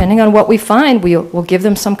 And then depending on what we find, we'll give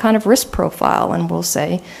them some kind of risk profile, and we'll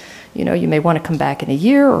say, you may want to come back in a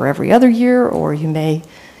year or every other year, or you may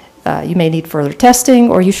need further testing,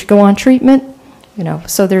 or you should go on treatment.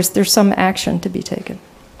 So there's some action to be taken.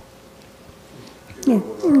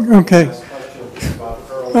 Okay.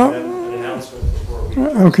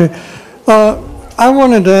 Okay. I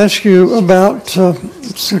wanted to ask you about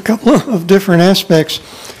a couple of different aspects.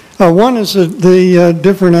 One is the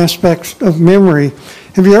different aspects of memory.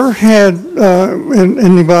 Have you ever had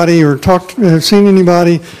anybody or seen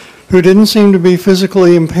anybody who didn't seem to be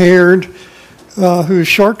physically impaired, whose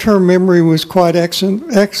short-term memory was quite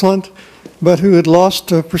excellent, but who had lost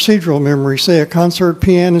procedural memory, say a concert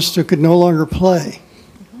pianist who could no longer play?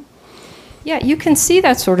 Yeah, you can see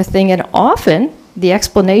that sort of thing, and often the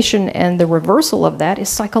explanation and the reversal of that is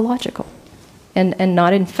psychological and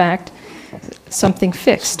not, in fact, something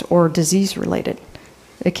fixed or disease-related.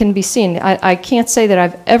 It can be seen. I can't say that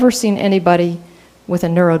I've ever seen anybody with a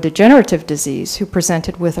neurodegenerative disease who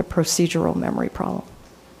presented with a procedural memory problem.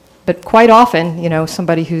 But quite often,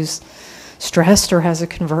 somebody who's stressed or has a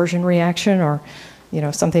conversion reaction or,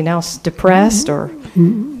 something else, depressed or...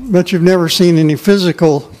 But you've never seen any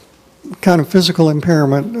physical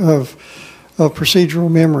impairment of procedural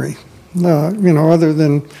memory, other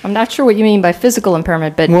than... I'm not sure what you mean by physical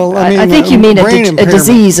impairment, but well, I think you mean a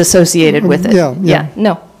disease associated with it. Yeah.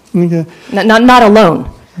 No. Okay. Not alone.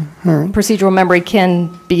 All right. Procedural memory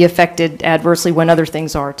can be affected adversely when other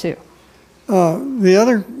things are too. The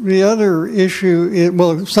other issue,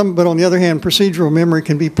 but on the other hand, procedural memory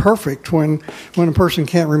can be perfect when a person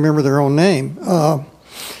can't remember their own name.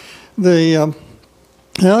 The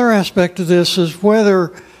other aspect of this is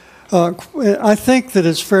whether, I think that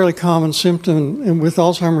it's a fairly common symptom with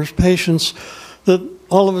Alzheimer's patients that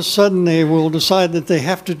all of a sudden they will decide that they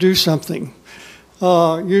have to do something.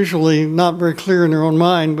 Usually not very clear in their own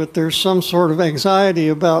mind, but there's some sort of anxiety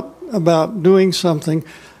about doing something.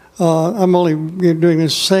 I'm only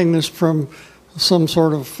saying this from some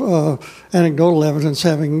sort of anecdotal evidence,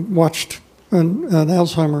 having watched an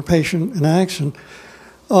Alzheimer patient in action.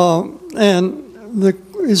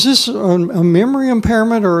 Is this a memory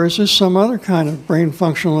impairment, or is this some other kind of brain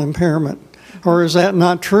functional impairment? Or is that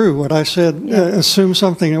not true, what I said, assume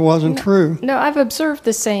something that wasn't true? No, I've observed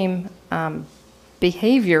the same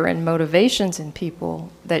behavior and motivations in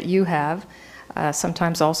people that you have.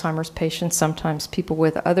 Sometimes Alzheimer's patients, sometimes people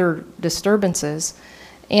with other disturbances.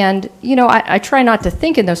 And, I try not to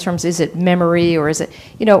think in those terms, is it memory or is it,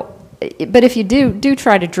 but if you do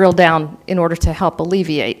try to drill down in order to help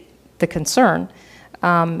alleviate the concern,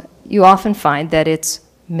 you often find that it's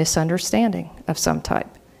misunderstanding of some type.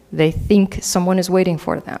 They think someone is waiting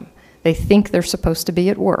for them. They think they're supposed to be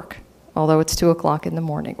at work, although it's 2 o'clock in the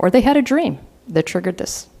morning. Or they had a dream that triggered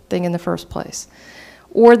this thing in the first place.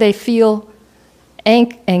 Or they feel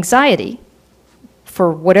anxiety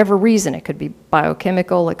for whatever reason. It could be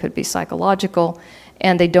biochemical, it could be psychological,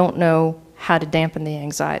 and they don't know how to dampen the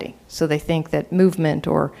anxiety. So they think that movement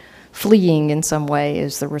or fleeing in some way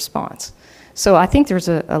is the response. So I think there's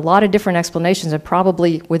a lot of different explanations, and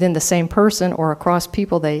probably within the same person or across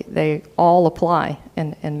people, they all apply,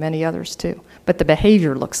 and many others too. But the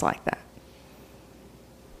behavior looks like that.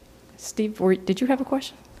 Steve, did you have a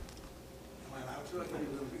question?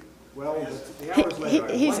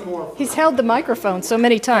 He's held the microphone so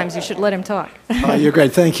many times, you should let him talk. You're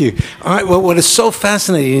great, thank you. All right, well, what is so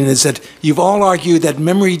fascinating is that you've all argued that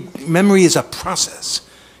memory is a process.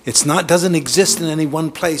 Doesn't exist in any one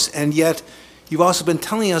place, and yet you've also been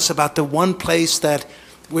telling us about the one place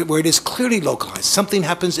where it is clearly localized. Something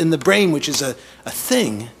happens in the brain, which is a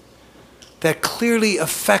thing that clearly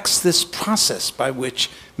affects this process by which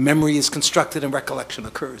memory is constructed and recollection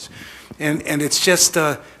occurs. And it's just,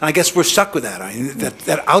 I guess we're stuck with that.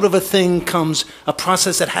 That out of a thing comes a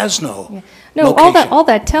process that has no location. All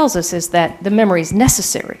that tells us is that the memory is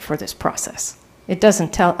necessary for this process. It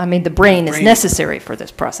doesn't tell, the brain is necessary for this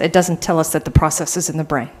process. It doesn't tell us that the process is in the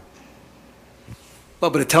brain. Well,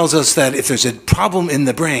 but it tells us that if there's a problem in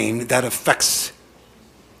the brain, that affects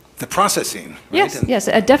the processing, right? Yes,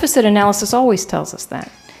 a deficit analysis always tells us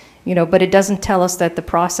that, but it doesn't tell us that the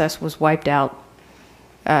process was wiped out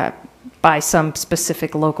by some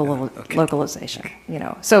specific localization,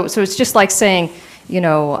 So it's just like saying,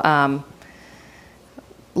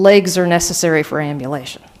 legs are necessary for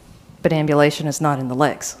ambulation, but ambulation is not in the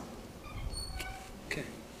legs. Okay.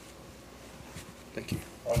 Thank you.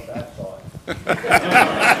 On that thought. Before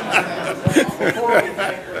we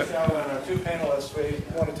thank Rachelle and our two panelists, we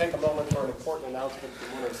want to take a moment for an important announcement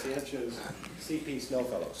from one of Scientia's CP Snow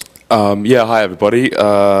Fellows. Hi everybody.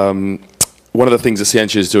 One of the things that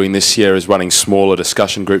Scientia is doing this year is running smaller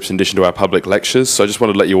discussion groups in addition to our public lectures. So I just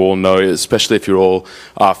wanted to let you all know, especially if you're all,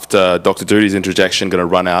 after Dr. Doody's interjection, going to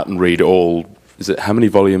run out and read how many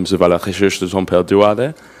volumes of À la recherche de son perdu are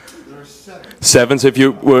there? Seven. So if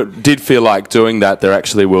you did feel like doing that, there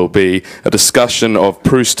actually will be a discussion of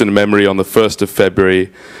Proust and memory on the 1st of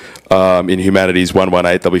February in Humanities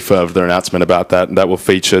 118. There'll be further announcement about that, and that will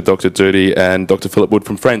feature Dr. Doody and Dr. Philip Wood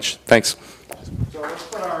from French. Thanks. So let's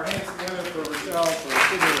put our hands together for Rachelle for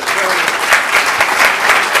singing the show.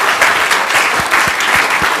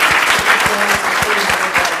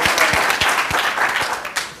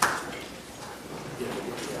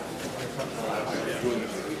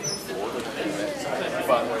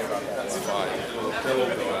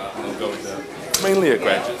 Mainly a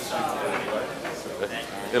graduate.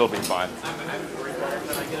 It'll be fine.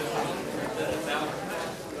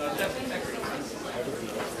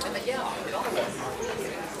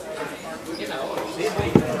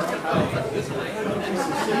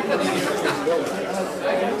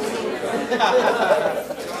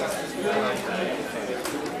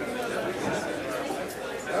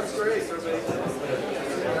 That's great.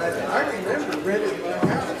 I remember renting my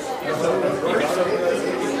house.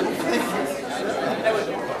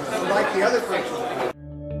 Like the other person.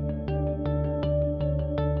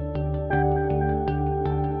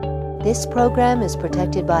 This program is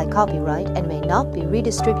protected by copyright and may not be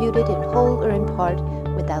redistributed in whole or in part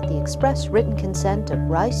without the express written consent of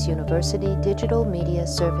Rice University Digital Media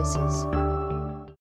Services.